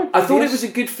 the good. I thought it was a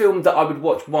good film that I would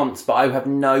watch once, but I have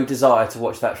no desire to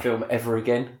watch that film ever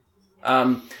again.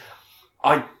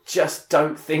 I just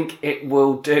don't think it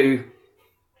will do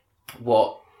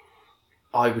what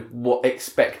I would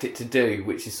expect it to do,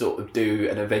 which is sort of do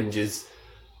an Avengers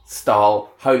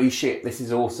style, holy shit, this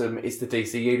is awesome, it's the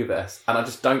DC universe. And I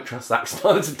just don't trust Zack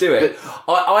Snyder to do it.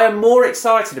 I am more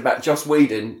excited about Joss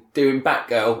Whedon doing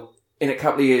Batgirl in a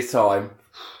couple of years' time,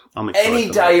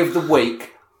 any day of the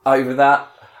week, over that.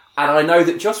 And I know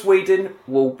that Joss Whedon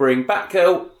will bring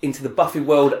Batgirl into the Buffy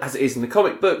world as it is in the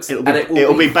comic books. It'll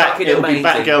be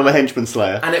Batgirl the Henchman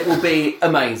Slayer. And it will be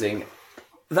amazing.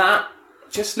 That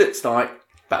just looks like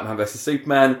Batman vs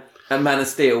Superman and Man of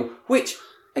Steel, which,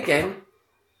 again,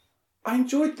 I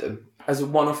enjoyed them as a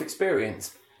one-off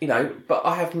experience, but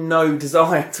I have no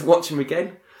desire to watch them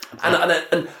again.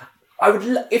 And I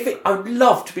would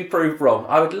love to be proved wrong.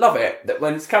 I would love it that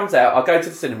when it comes out, I'll go to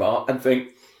the cinema and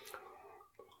think,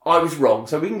 I was wrong.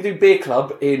 So we can do Beer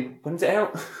Club in, when's it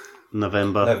out?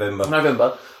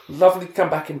 November. Lovely to come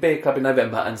back in Beer Club in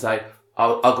November and say, I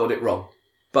got it wrong.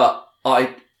 But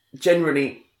I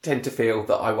generally tend to feel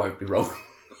that I won't be wrong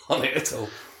on it at all.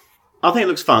 I think it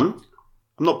looks fun.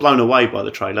 I'm not blown away by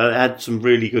the trailer. It had some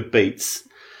really good beats.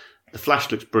 The Flash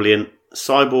looks brilliant.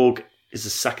 Cyborg is a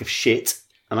sack of shit.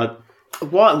 And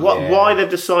why they've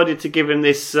decided to give him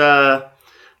this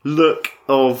look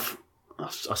of...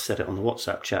 I said it on the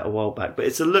WhatsApp chat a while back, but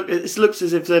it looks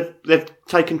as if they've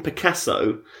taken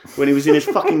Picasso when he was in his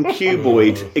fucking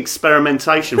cuboid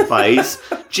experimentation phase,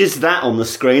 jizzed that on the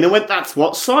screen and went, that's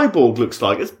what Cyborg looks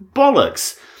like. It's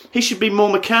bollocks. He should be more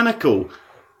mechanical.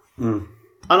 And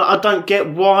I don't get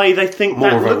why they think more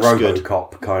that looks good. More of a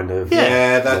RoboCop kind of.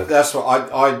 Yeah, that's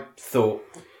what I thought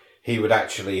he would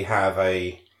actually have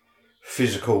a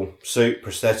physical suit,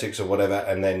 prosthetics or whatever,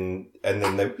 and then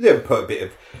they would put a bit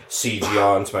of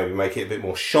CGI on to maybe make it a bit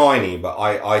more shiny, but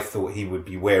I thought he would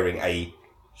be wearing a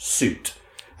suit,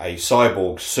 a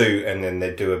cyborg suit, and then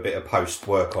they'd do a bit of post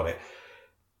work on it.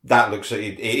 That looks,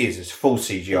 it's full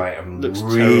CGI and looks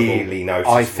really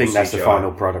noticeable. I think that's CGI. the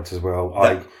final product as well.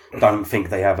 I don't think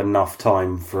they have enough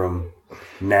time from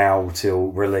now till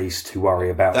release to worry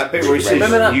about that bit where he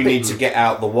says you need to get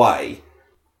out the way.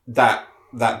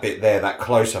 That bit there, that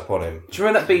close up on him. Do you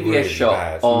remember that BVS really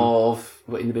shot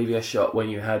in the BVS shot when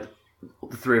you had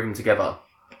the three of them together,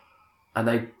 and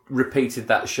they repeated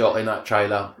that shot in that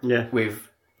trailer with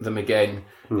them again,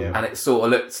 and it sort of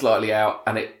looked slightly out,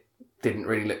 and it didn't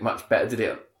really look much better, did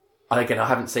it? And again, I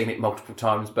haven't seen it multiple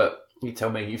times, but you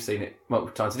tell me you've seen it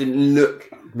multiple times. It didn't look.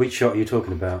 Which shot are you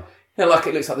talking about? Like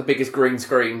it looks like the biggest green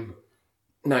screen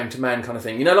known to man kind of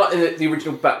thing. Like in the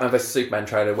original Batman vs Superman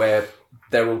trailer where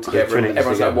they're all together and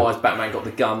everyone's like, why has Batman got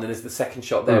the gun? And there's the second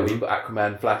shot there where you've got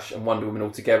Aquaman, Flash and Wonder Woman all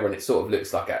together, and it sort of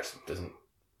looks like it actually doesn't,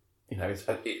 and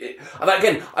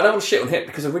again, I don't want to shit on it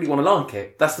because I really want to like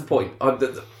it. That's the point.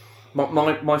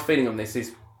 My feeling on this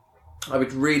is I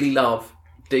would really love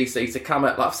DC to come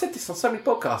out, like I've said this on so many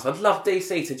podcasts, I'd love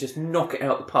DC to just knock it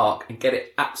out the park and get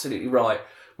it absolutely right.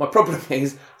 My problem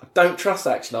is I don't trust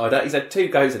Zack Snyder. He's had 2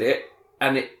 goes at it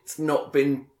and it's not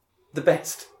been the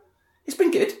best. It's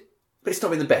been good, but it's not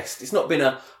been the best. It's not been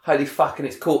a holy fuck and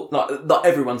it's caught like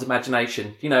everyone's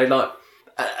imagination,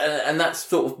 and that's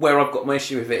sort of where I've got my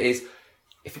issue with it is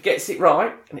if it gets it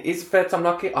right and it is a fair time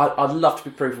lucky, I'd love to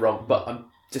be proved wrong, but I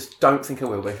just don't think I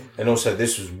will be. And also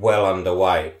this was well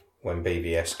underway when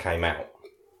BVS came out.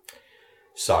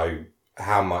 So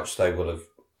how much they will have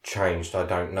changed, I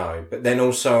don't know. But then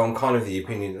also I'm kind of the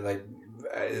opinion that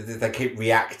they keep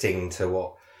reacting to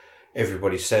what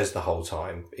everybody says the whole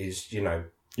time is, you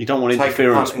don't want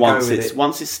interference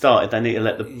once it's started. They need to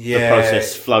let the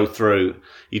process flow through.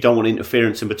 You don't want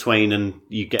interference in between, and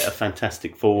you get a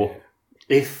Fantastic Four.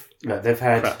 If they've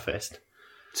had crap fest,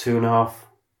 2.5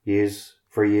 years,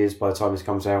 3 years by the time this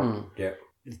comes out.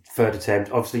 Third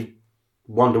attempt, obviously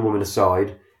Wonder Woman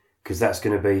aside, because that's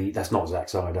not Zack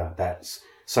Snyder. That's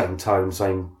same tone,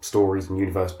 same stories and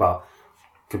universe, but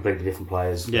completely different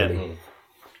players. Yeah. Really.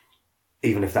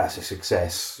 Even if that's a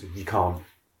success, you can't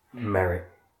merit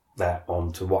that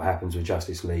onto what happens with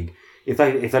Justice League. If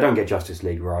they don't get Justice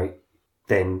League right,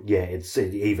 then yeah, it's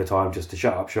either time just to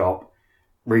shut up shop,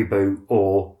 reboot,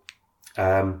 or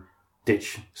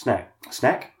ditch snack.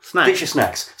 Ditch your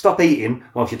snacks. Stop eating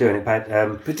whilst you're doing it, Pat.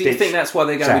 But do you think that's why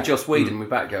they're going with Joss Whedon with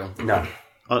Batgirl? No.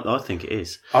 I think it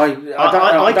is. I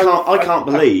can't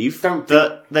believe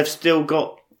that they've still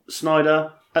got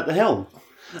Snyder at the helm.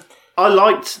 I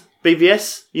liked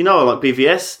BVS. You know I like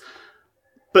BVS.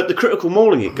 But the critical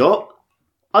mauling it got,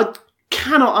 I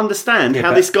cannot understand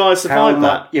how this guy survived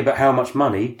that. Yeah, but how much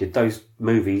money did those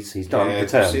movies he's done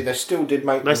return? See, they still did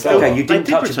make Okay, you didn't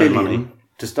touch $1 billion money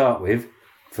to start with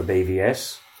for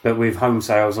BVS, but with home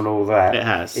sales and all that, it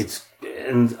has.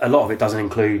 And a lot of it doesn't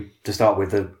include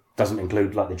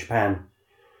like the Japan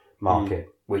market,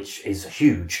 which is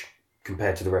huge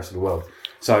compared to the rest of the world.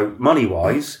 So money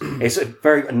wise, it's a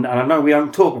very, and I know we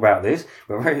don't talk about this,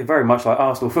 but very, very much like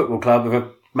Arsenal Football Club with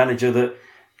a manager that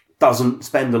doesn't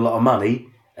spend a lot of money,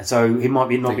 and so he might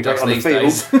not be great on the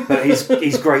field, but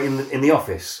he's great in the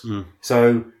office.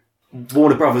 So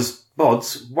Warner Brothers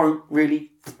bods won't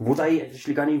really. Will they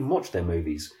actually go and even watch their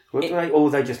movies? Or will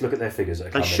they just look at their figures?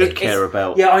 That They should care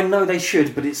about. Yeah, I know they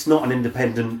should, but it's not an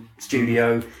independent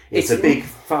studio. It's a big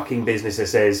fucking business that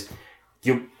says,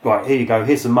 right, here you go,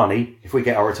 here's some money. If we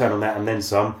get our return on that and then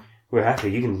some, we're happy.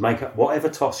 You can make up whatever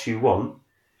toss you want,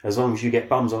 as long as you get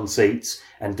bums on seats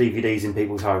and DVDs in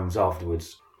people's homes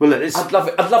afterwards. Well, look, I'd love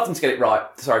it. I'd love them to get it right.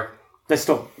 Sorry. Let's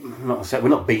stop. We're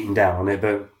not beating down on it,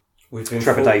 but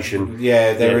trepidation.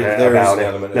 There is an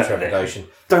element of trepidation.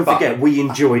 Don't forget, we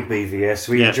enjoyed BVS.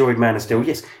 We enjoyed Man of Steel.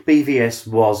 Yes, BVS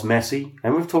was messy,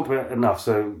 and we've talked about it enough,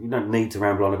 so you don't need to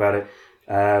ramble on about it.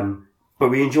 But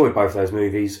we enjoyed both those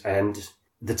movies, and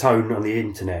the tone on the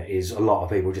internet is a lot of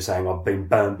people just saying, I've been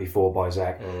burnt before by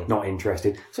Zack, not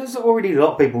interested. So there's already a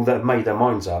lot of people that have made their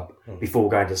minds up before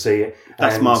going to see it.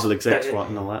 That's and Marvel execs, right,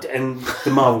 and all that. And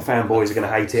the Marvel fanboys are going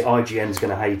to hate it. IGN's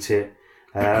going to hate it.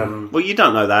 Well, you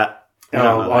don't know that.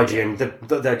 IGN,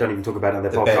 they don't even talk about it on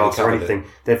their podcast or anything.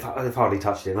 They've hardly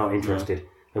touched it, not interested.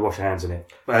 They wash their hands in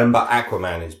it. But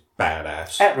Aquaman is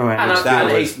badass.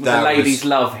 The ladies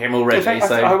love him already. In fact,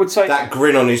 so I would say that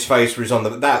grin on his face was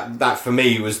on that for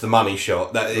me was the money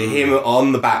shot. That him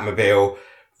on the Batmobile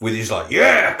with his like,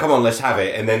 yeah, come on, let's have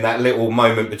it. And then that little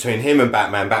moment between him and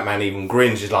Batman even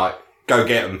grins. He's like, go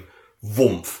get him,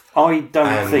 woomph. I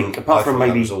don't think, apart from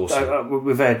maybe awesome.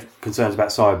 We've had concerns about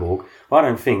Cyborg, but I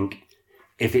don't think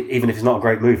even if it's not a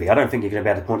great movie, I don't think you're going to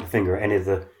be able to point a finger at any of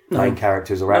the main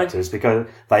characters or actors because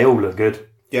they all look good.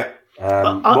 Yeah.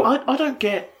 I don't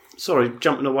get, sorry,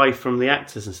 jumping away from the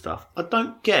actors and stuff, I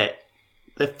don't get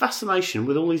their fascination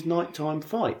with all these nighttime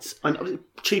fights. And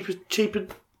cheaper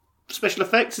special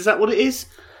effects, is that what it is?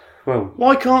 Well,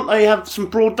 why can't they have some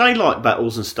broad daylight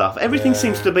battles and stuff? Everything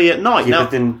seems to be at night. Yeah, but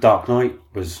then Dark Knight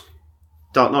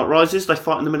Rises, they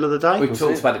fight in the middle of the day. We've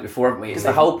talked about it before, haven't we? It's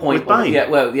the whole point.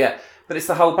 But it's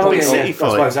the whole point. City I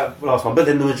suppose that last one, but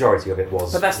then the majority of it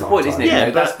was. But that's the point, isn't it? Yeah,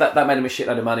 that made him a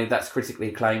shitload of money. That's critically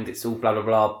acclaimed. It's all blah blah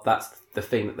blah. That's the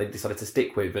thing that they decided to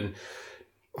stick with. And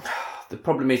the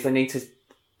problem is they need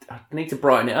to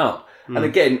brighten it up. And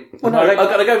again, I've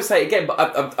got to go and say it again.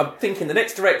 But I'm thinking the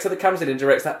next director that comes in and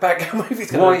directs that Batman movie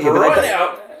is going to brighten it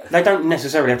up. They don't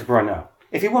necessarily have to brighten it up.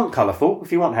 If you want colourful,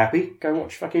 if you want happy, go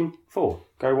watch fucking Thor.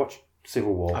 Go watch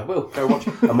Civil War. I will. Go watch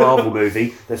a Marvel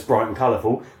movie that's bright and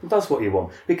colourful and does what you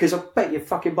want. Because I bet you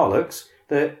fucking bollocks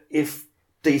that if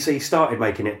DC started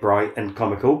making it bright and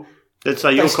comical, they'd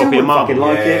say you're copying Marvel.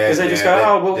 Like it because they just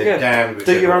go,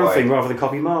 do your own thing rather than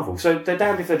copy Marvel. So they're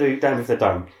damned if they do, damned if they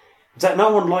don't.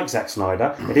 No one likes Zack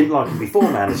Snyder. They didn't like him before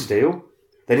Man of Steel.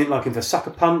 They didn't like him for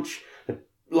Sucker Punch.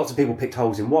 Lots of people picked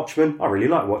holes in Watchmen. I really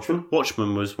like Watchmen.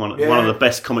 Watchmen was one of the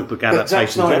best comic book adaptations Zack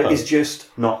Snyder ever. is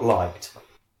just not liked.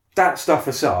 That stuff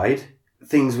aside,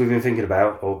 things we've been thinking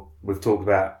about, or we've talked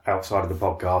about outside of the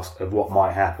podcast, of what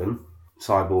might happen.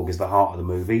 Cyborg is the heart of the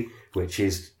movie, which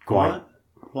is quite...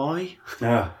 Why?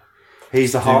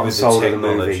 He's the heart and soul of the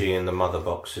movie. Technology and the mother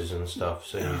boxes and stuff.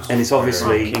 So and it's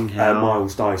obviously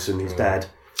Miles Dyson, his dad,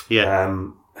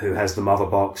 who has the mother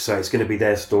box. So it's going to be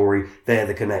their story. They're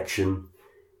the connection.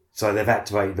 So they've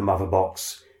activated the mother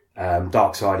box.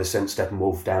 Darkseid has sent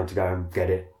Steppenwolf down to go and get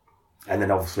it. And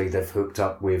then obviously they've hooked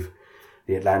up with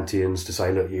the Atlanteans to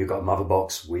say, look, you've got a mother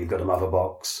box, we've got a mother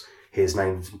box. His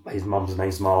mum's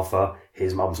name's Martha,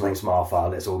 his mum's name's Martha.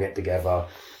 Let's all get together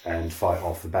and fight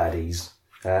off the baddies.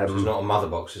 It's not a mother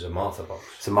box, it's a Martha box.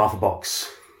 It's a Martha box.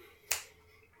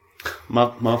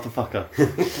 Martha fucker.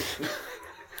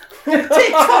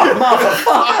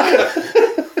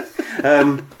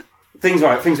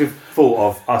 Things we've thought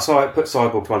of. I saw it, put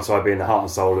Cyborg to one side, being the heart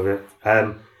and soul of it.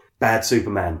 Bad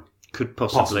Superman. Could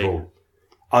possibly. Possible.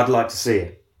 I'd like to see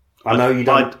it. I know you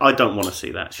don't. I don't want to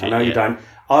see that shit. I know you don't.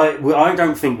 I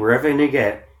don't think we're ever going to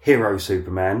get hero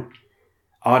Superman.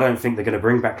 I don't think they're going to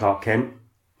bring back Clark Kent.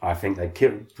 I think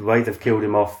the way they've killed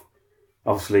him off,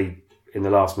 obviously in the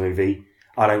last movie.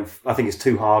 I think it's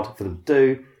too hard for them to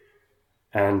do,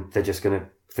 and they're just going to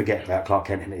forget about Clark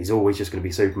Kent, and he's always just going to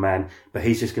be Superman. But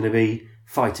he's just going to be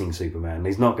fighting Superman.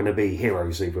 He's not going to be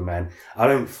hero Superman. I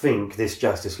don't think this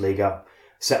Justice League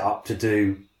set up to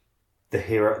do the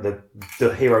hero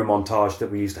montage that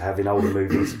we used to have in older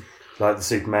movies. Like the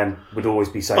Superman would always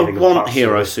be saving. I want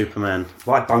hero Superman.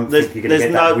 Well, I don't think you're going to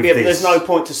get that with this. There's no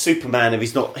point to Superman if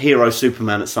he's not hero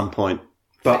Superman at some point.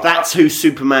 But that's who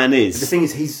Superman is. The thing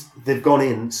is, they've gone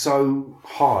in so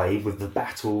high with the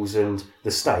battles and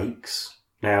the stakes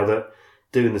now that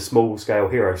doing the small scale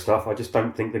hero stuff, I just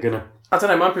don't think they're going to. I don't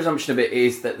know. My presumption of it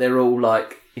is that they're all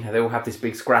like, they all have this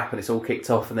big scrap and it's all kicked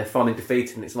off and they're finally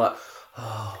defeated and it's like,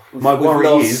 we've worry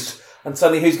lost. is. And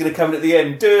suddenly, who's going to come in at the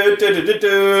end?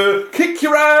 Kick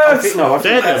your ass! I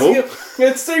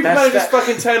think Superman just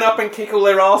fucking turn up and kick all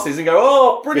their asses and go,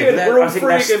 oh, brilliant, we're all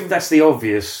free again. That's the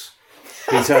obvious.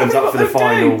 He turns up for the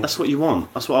final. That's what you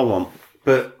want. That's what I want.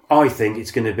 But I think it's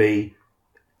going to be,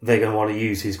 they're going to want to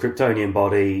use his Kryptonian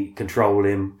body, control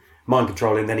him, mind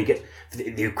control him, then he gets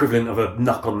the equivalent of a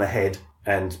knock on the head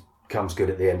and comes good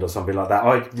at the end or something like that.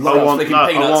 I want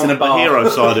the hero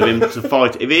side of him to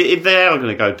fight. If they are going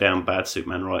to go down bad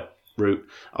Superman route,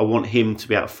 I want him to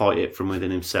be able to fight it from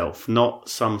within himself, not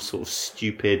some sort of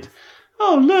stupid.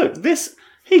 Oh look,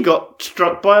 he got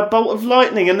struck by a bolt of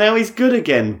lightning and now he's good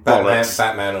again.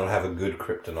 Batman will have a good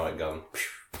kryptonite gun.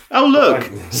 Oh look,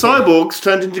 Cyborg's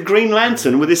turned into Green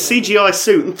Lantern with his CGI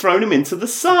suit and thrown him into the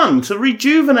sun to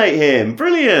rejuvenate him.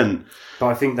 Brilliant. But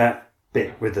I think that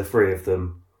bit with the three of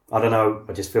them, I don't know,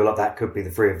 I just feel like that could be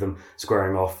the three of them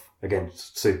squaring off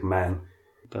against Superman.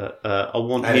 But I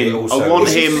want and him.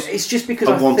 It's just because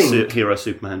I want think hero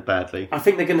Superman badly. I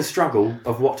think they're going to struggle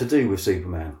of what to do with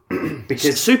Superman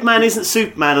because Superman isn't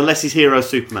Superman unless he's hero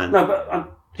Superman. No,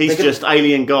 but he's just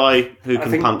alien guy who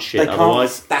can punch shit.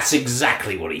 Otherwise, that's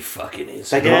exactly what he fucking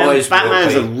is.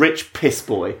 Batman's a rich piss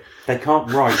boy. They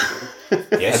can't write a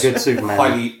good Superman.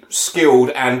 Highly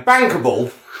skilled and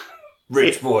bankable.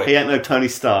 Rich boy. He ain't no Tony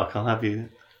Stark, I'll have you.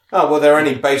 Oh, well, they're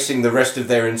only basing the rest of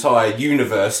their entire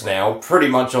universe now pretty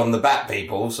much on the Bat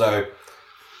people, so...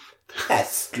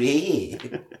 That's great.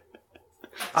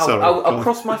 I'll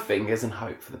cross my fingers and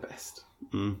hope for the best.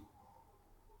 Mm.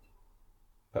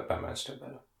 But Batman's still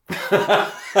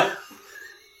better.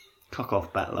 Cock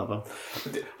off, Bat lover.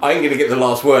 I ain't going to get the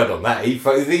last word on that.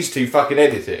 These two fucking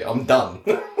edit it. I'm done.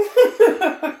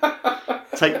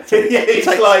 Take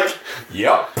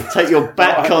your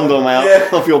bat condom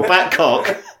out of your bat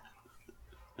cock.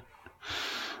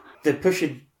 They're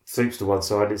pushing Supes to one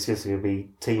side. It's just going to be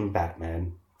Team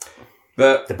Batman.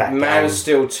 But the Batman. Man of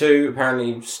Steel 2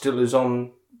 apparently still is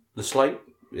on the slate.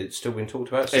 It's still been talked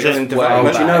about. Still in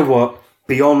development. But you know what?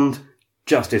 Beyond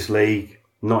Justice League,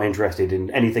 not interested in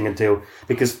anything until...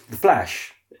 Because The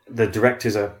Flash, the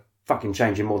directors are fucking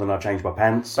changing more than I change my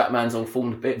pants. Batman's all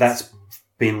formed bits. That's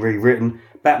been rewritten.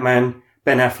 Batman,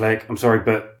 Ben Affleck, I'm sorry,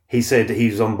 but he said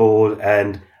he was on board,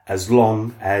 and as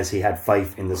long as he had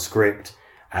faith in the script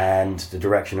and the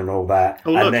direction and all that.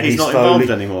 Oh, and look, then he's not involved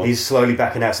anymore. He's slowly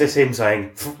backing out. So it's him saying,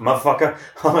 motherfucker,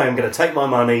 I am going to take my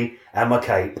money and my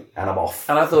cape and I'm off.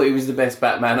 And I thought he was the best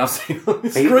Batman I've seen on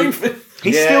the screen.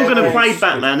 He's still going to play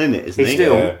Batman in it, isn't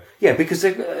he? Yeah, because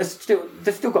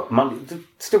they've still got money. They're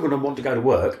still going to want to go to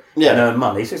work and earn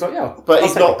money. So it's like, but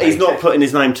he's not putting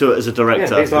his name to it as a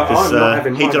director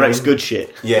because he directs good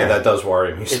shit. Yeah, that does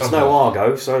worry me. It's no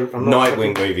Argo, so I'm not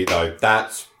Nightwing movie though.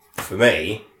 That's for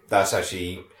me. That's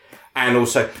actually, and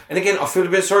also, and again, I feel a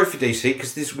bit sorry for DC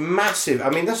because this massive. I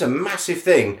mean, that's a massive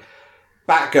thing.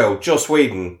 Batgirl, Joss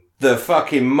Whedon, the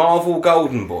fucking Marvel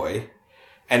Golden Boy,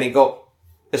 and it got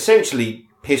essentially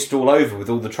pissed all over with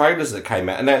all the trailers that came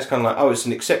out, and now it's kind of like, oh, it's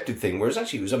an accepted thing, whereas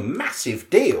actually it was a massive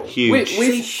deal. Huge. It's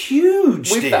a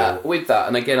huge deal. With that,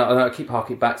 and again, I keep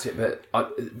harking back to it,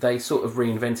 but they sort of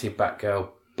reinvented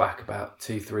Batgirl back about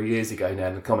 2-3 years ago now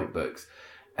in the comic books,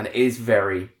 and it is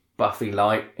very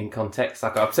Buffy-like in context.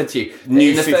 Like I've said to you,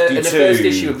 in the first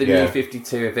issue of the New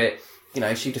 52 of it,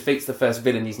 she defeats the first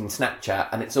villain using Snapchat,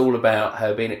 and it's all about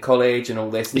her being at college and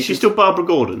all this. Is she still Barbara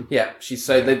Gordon? Yeah,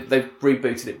 they've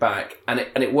rebooted it back, and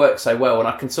it works so well. And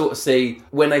I can sort of see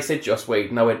when they said Joss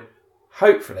Whedon, I went,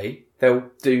 hopefully they'll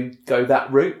go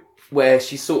that route. where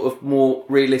she's sort of more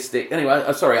realistic. Anyway,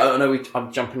 I'm sorry, I know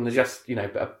I'm jumping just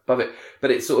above it, but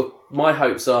it's sort of my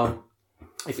hopes are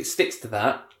if it sticks to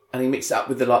that and he mixes it up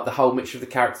with the whole mixture of the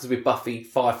characters with Buffy,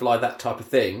 Firefly, that type of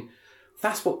thing.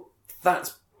 That's what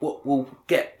will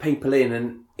get people in,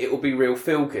 and it will be real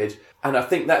feel good. And I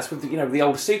think that's with the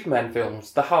older Superman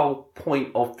films. The whole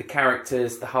point of the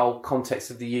characters, the whole context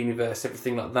of the universe,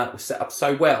 everything like that was set up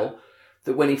so well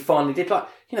that when he finally did,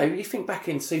 you think back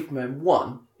in Superman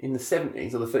 1 in the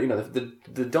 70s, or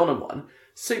the Donner one,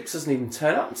 Supes doesn't even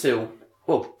turn up until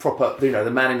proper,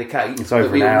 the man in the cape. It's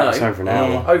over an hour. It's over an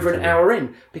hour. Over an hour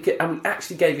in, and we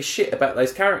actually gave a shit about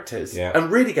those characters,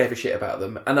 and really gave a shit about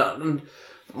them. And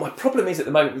my problem is at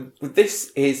the moment with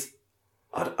this is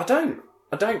I don't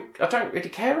really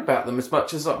care about them as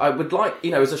much as I would like,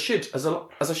 as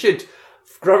I should.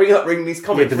 Growing up, reading these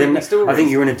comics, reading these stories. I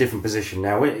think you're in a different position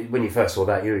now. When you first saw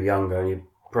that, you were younger, and you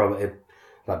probably,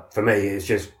 for me, it's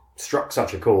just struck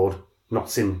such a chord. Not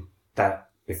seen that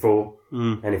before,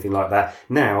 anything like that.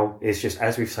 Now it's just,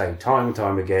 as we've said time and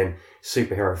time again,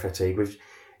 superhero fatigue.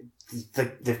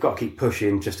 They've got to keep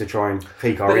pushing just to try and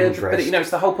pique our interest. But it's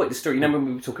the whole point of the story. When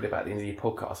we were talking about the end of your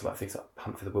podcast about things like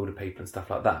Hunt for the Wilder People and stuff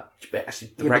like that. But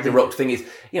actually, the Ragnarok thing is,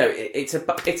 it's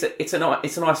a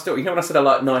nice story. When I said I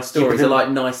like nice stories, I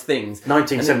like nice things.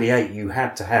 1978, you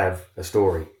had to have a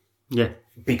story,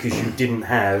 because you didn't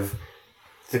have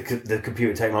the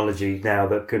computer technology now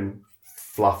that can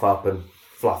fluff up and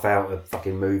fluff out a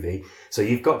fucking movie. So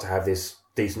you've got to have this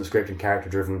decent script and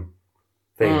character-driven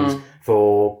things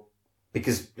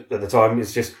because at the time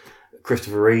it's just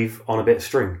Christopher Reeve on a bit of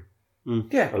string. A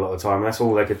lot of the time, and that's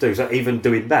all they could do. So even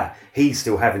doing that, he's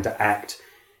still having to act,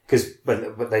 because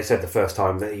but they said the first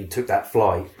time that he took that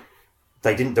flight,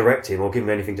 they didn't direct him or give him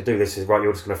anything to do. This is right,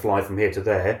 you're just going to fly from here to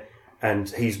there, and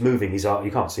he's moving his arm.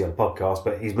 You can't see on the podcast,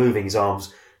 but he's moving his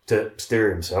arms to steer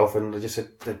himself, and they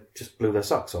just blew their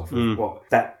socks off. What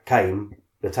that came,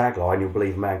 the tagline, "You'll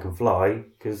believe a man can fly,"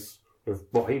 because of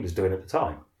what he was doing at the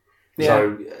time.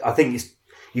 So I think it's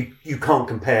you can't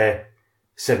compare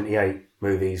 78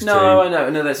 movies. No, I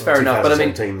know, that's fair enough. But I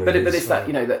mean, movies, but it's that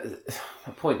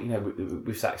that point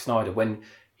with Zack Snyder when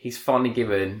he's finally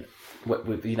given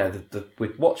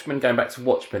with Watchmen, going back to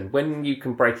Watchmen, when you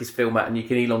can break his film out and you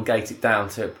can elongate it down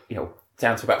to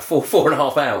about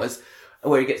 4.5 hours,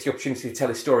 where he gets the opportunity to tell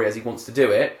his story as he wants to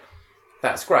do it.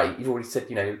 That's great. You've already said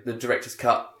the director's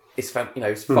cut. It's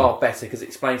far better because it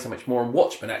explains so much more. On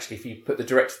Watchmen, actually, if you put the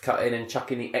director's cut in and chuck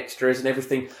in the extras and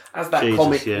everything, as that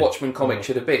Watchmen comic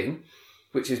should have been,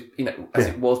 which is as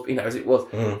it was,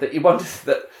 that you wonder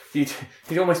that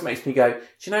it almost makes me go, do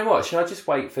you know what? Should I just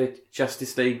wait for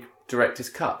Justice League director's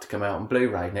cut to come out on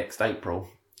Blu-ray next April,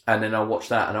 and then I'll watch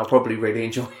that and I'll probably really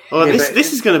enjoy it. Well,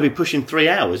 this is going to be pushing 3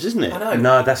 hours, isn't it? I know.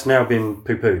 No, that's now been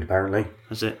poo-pooed, apparently.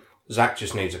 Is it? Zach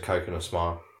just needs a Coke and a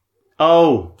smile.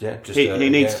 Oh, Yeah, just he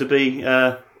needs to be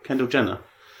Kendall Jenner.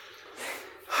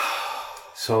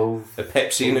 So a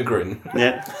Pepsi and a grin.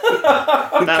 Yeah.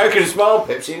 Coke and a smile,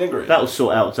 Pepsi and a grin. That'll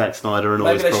sort out Zack Snyder and all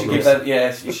Maybe his they should problems. give that.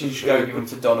 Yeah, you should go give them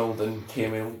to Donald and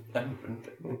Kimmel and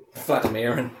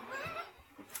Vladimir and.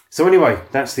 So anyway,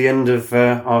 that's the end of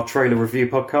our trailer review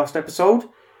podcast episode.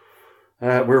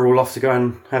 We're all off to go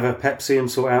and have a Pepsi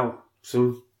and sort out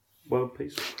some world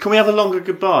peace. Can we have a longer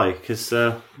goodbye? Because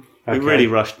we really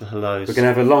rushed the hellos. We're going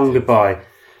to have a long goodbye.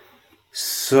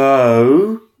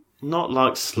 So... Not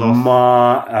like sloth.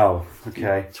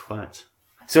 Okay. Twat.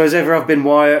 So as ever, I've been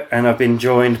Wyatt, and I've been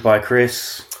joined by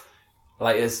Chris.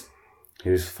 Laters.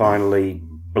 Who's finally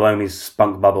blown his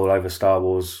spunk bubble over Star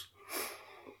Wars.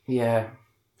 Yeah.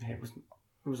 It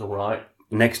was all right.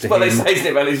 Next to But him... they say, isn't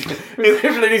it, about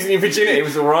losing your virginity, it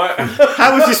was all right.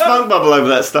 How was your spunk bubble over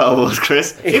that Star Wars,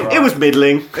 Chris? It was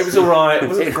middling. It was all right. It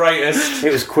wasn't the greatest.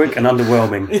 It was quick and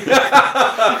underwhelming.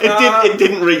 It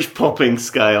didn't reach popping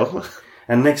scale.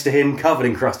 And next to him, covered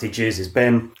in crusty jizz, is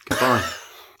Ben. Goodbye.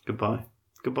 Goodbye.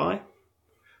 Goodbye.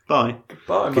 Bye.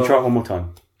 Bye, Can you try it one more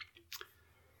time?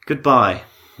 Goodbye.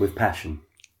 With passion.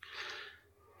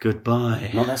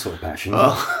 Goodbye. Not that sort of passion.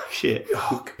 Oh, shit.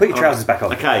 Put your trousers back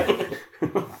on. Okay.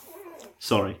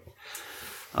 Sorry.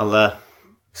 I'll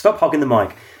Stop hogging the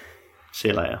mic. see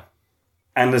you later.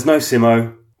 And there's no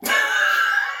Simo. Oh,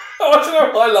 I don't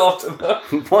know why I laughed at that.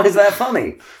 Why is that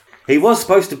funny? He was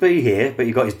supposed to be here, but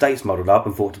he got his dates muddled up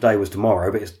and thought today was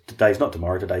tomorrow, but today's not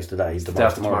tomorrow, today's today.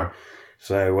 Tomorrow's tomorrow.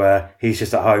 So he's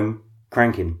just at home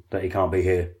cranking that he can't be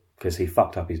here because he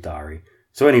fucked up his diary.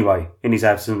 So anyway, in his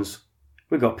absence,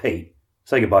 we've got Pete.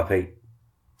 Say goodbye, Pete.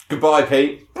 Goodbye,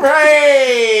 Pete.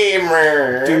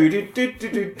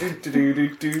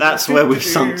 That's where we've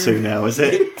sunk to now, is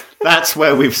it? That's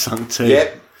where we've sunk to.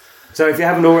 Yep. So if you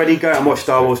haven't already, go out and watch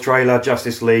Star Wars trailer,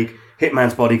 Justice League,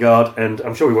 Hitman's Bodyguard, and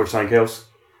I'm sure we watched something else.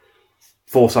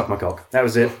 4 Suck My Cock. That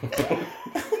was it.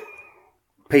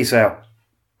 Peace out.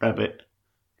 Rabbit.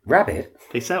 Rabbit?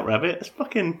 Peace out, Rabbit. It's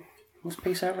fucking... What's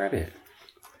Peace Out Rabbit?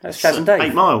 That's Chaz and Dave.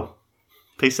 8 Mile.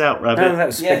 Peace out, Rabbit. No,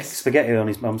 that's spaghetti on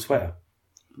his mum's sweater.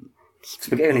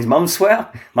 Spaghetti on his mum's sweater?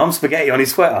 Mum's spaghetti on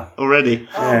his sweater. Already.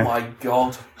 Oh my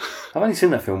god. I've only seen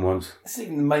that film once. It's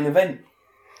even the main event.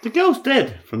 The girl's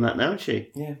dead from that now, isn't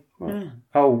she? Yeah.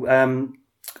 Oh,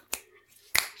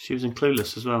 She was in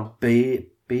Clueless as well. B.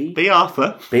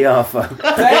 Arthur. B. Arthur.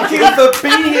 Thank you for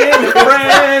being a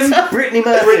friend. Brittany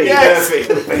Murphy.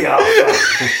 B.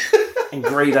 Arthur. And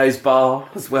Greedo's bar,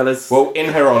 as well as... Well,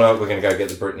 in her honour, we're going to go get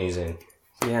the Britneys in.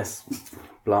 Yes.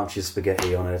 Blanche's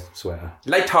spaghetti on her sweater.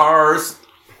 Laters.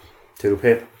 Toodle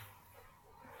pip.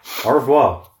 Au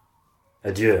revoir.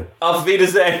 Adieu. Auf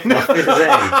Wiedersehen.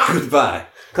 Wiedersehen. Goodbye.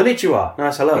 Konnichiwa.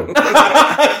 Nice hello.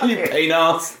 You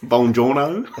penis.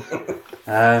 Buongiorno.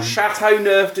 Chateau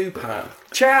Neuf du Pain.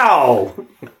 Ciao.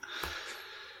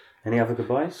 Any other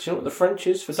goodbyes? Do you know what the French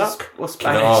is for duck? What's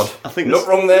Canard. Spanish? I think Not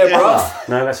wrong there, bruv.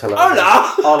 No, that's hello.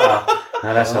 Hola. Hola.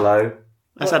 No, that's hello.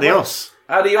 that's adios.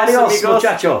 Adios, Adios, amigos.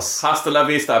 muchachos. Hasta la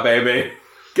vista, baby.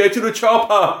 Go to the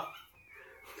chopper.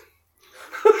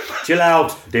 Chill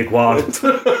out, dickwad. Do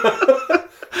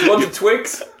you want the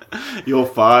Twix? You're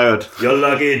fired. Your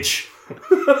luggage.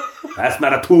 That's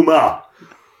not a puma.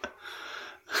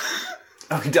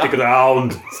 Stick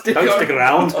around. Don't stick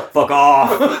around. Fuck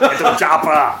off. Get to the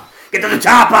chopper. Get to the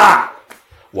chopper.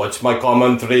 Watch my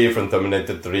commentary from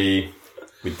Terminator 3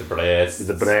 with the breasts. With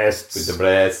the breasts. With the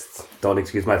breasts. Don't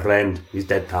excuse my friend. He's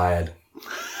dead tired.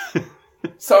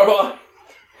 Sorry, what?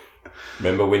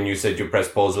 Remember when you said you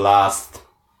pressed pause last?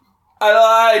 I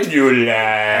lied. You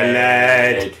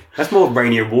lied. That's more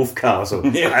Rainier Wolfcastle.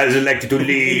 I was elected to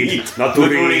lead, not to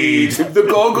read. The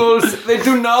goggles, they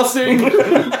do nothing.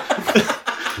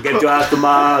 Get to ask the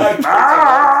man.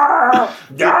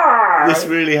 This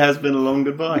really has been a long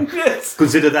goodbye. Yes.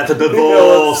 Consider that a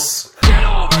divorce.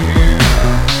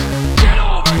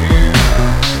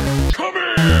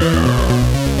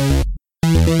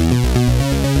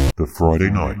 The Friday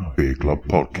Night Beer Club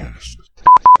Podcast.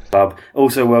 Bub.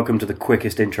 Also, welcome to the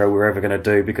quickest intro we're ever going to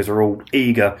do because we're all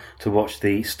eager to watch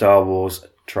the Star Wars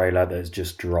trailer that has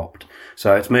just dropped.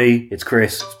 So it's me, it's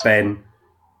Chris, it's Ben.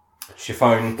 It's your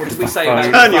phone. What did we say about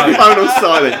Turn your your phone on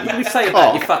silent. What did we say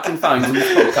about your fucking phones on this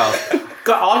podcast?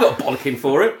 I got bollocking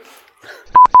for it.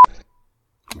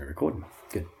 We're recording.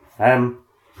 Good. Now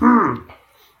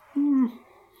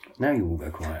you all go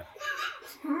quiet.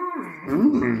 We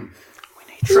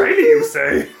need trailer, you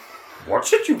say?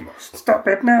 Watch it, you must. Stop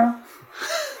it now.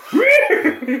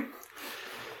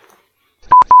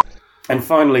 And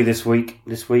finally, this week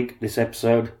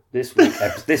episode. This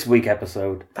week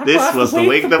episode. This was the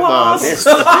week that was.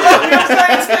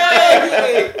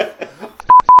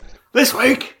 This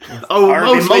week,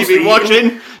 mostly be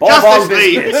watching Justice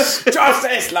League.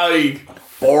 Justice League.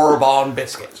 Bourbon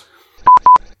biscuits.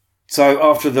 So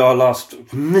after our last,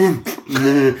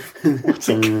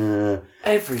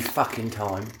 Every fucking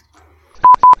time.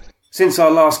 since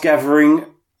our last gathering,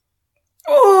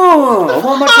 what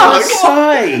am I trying to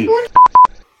say?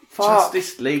 Fuck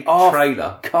Justice League off,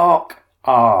 trailer. cock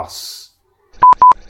ass.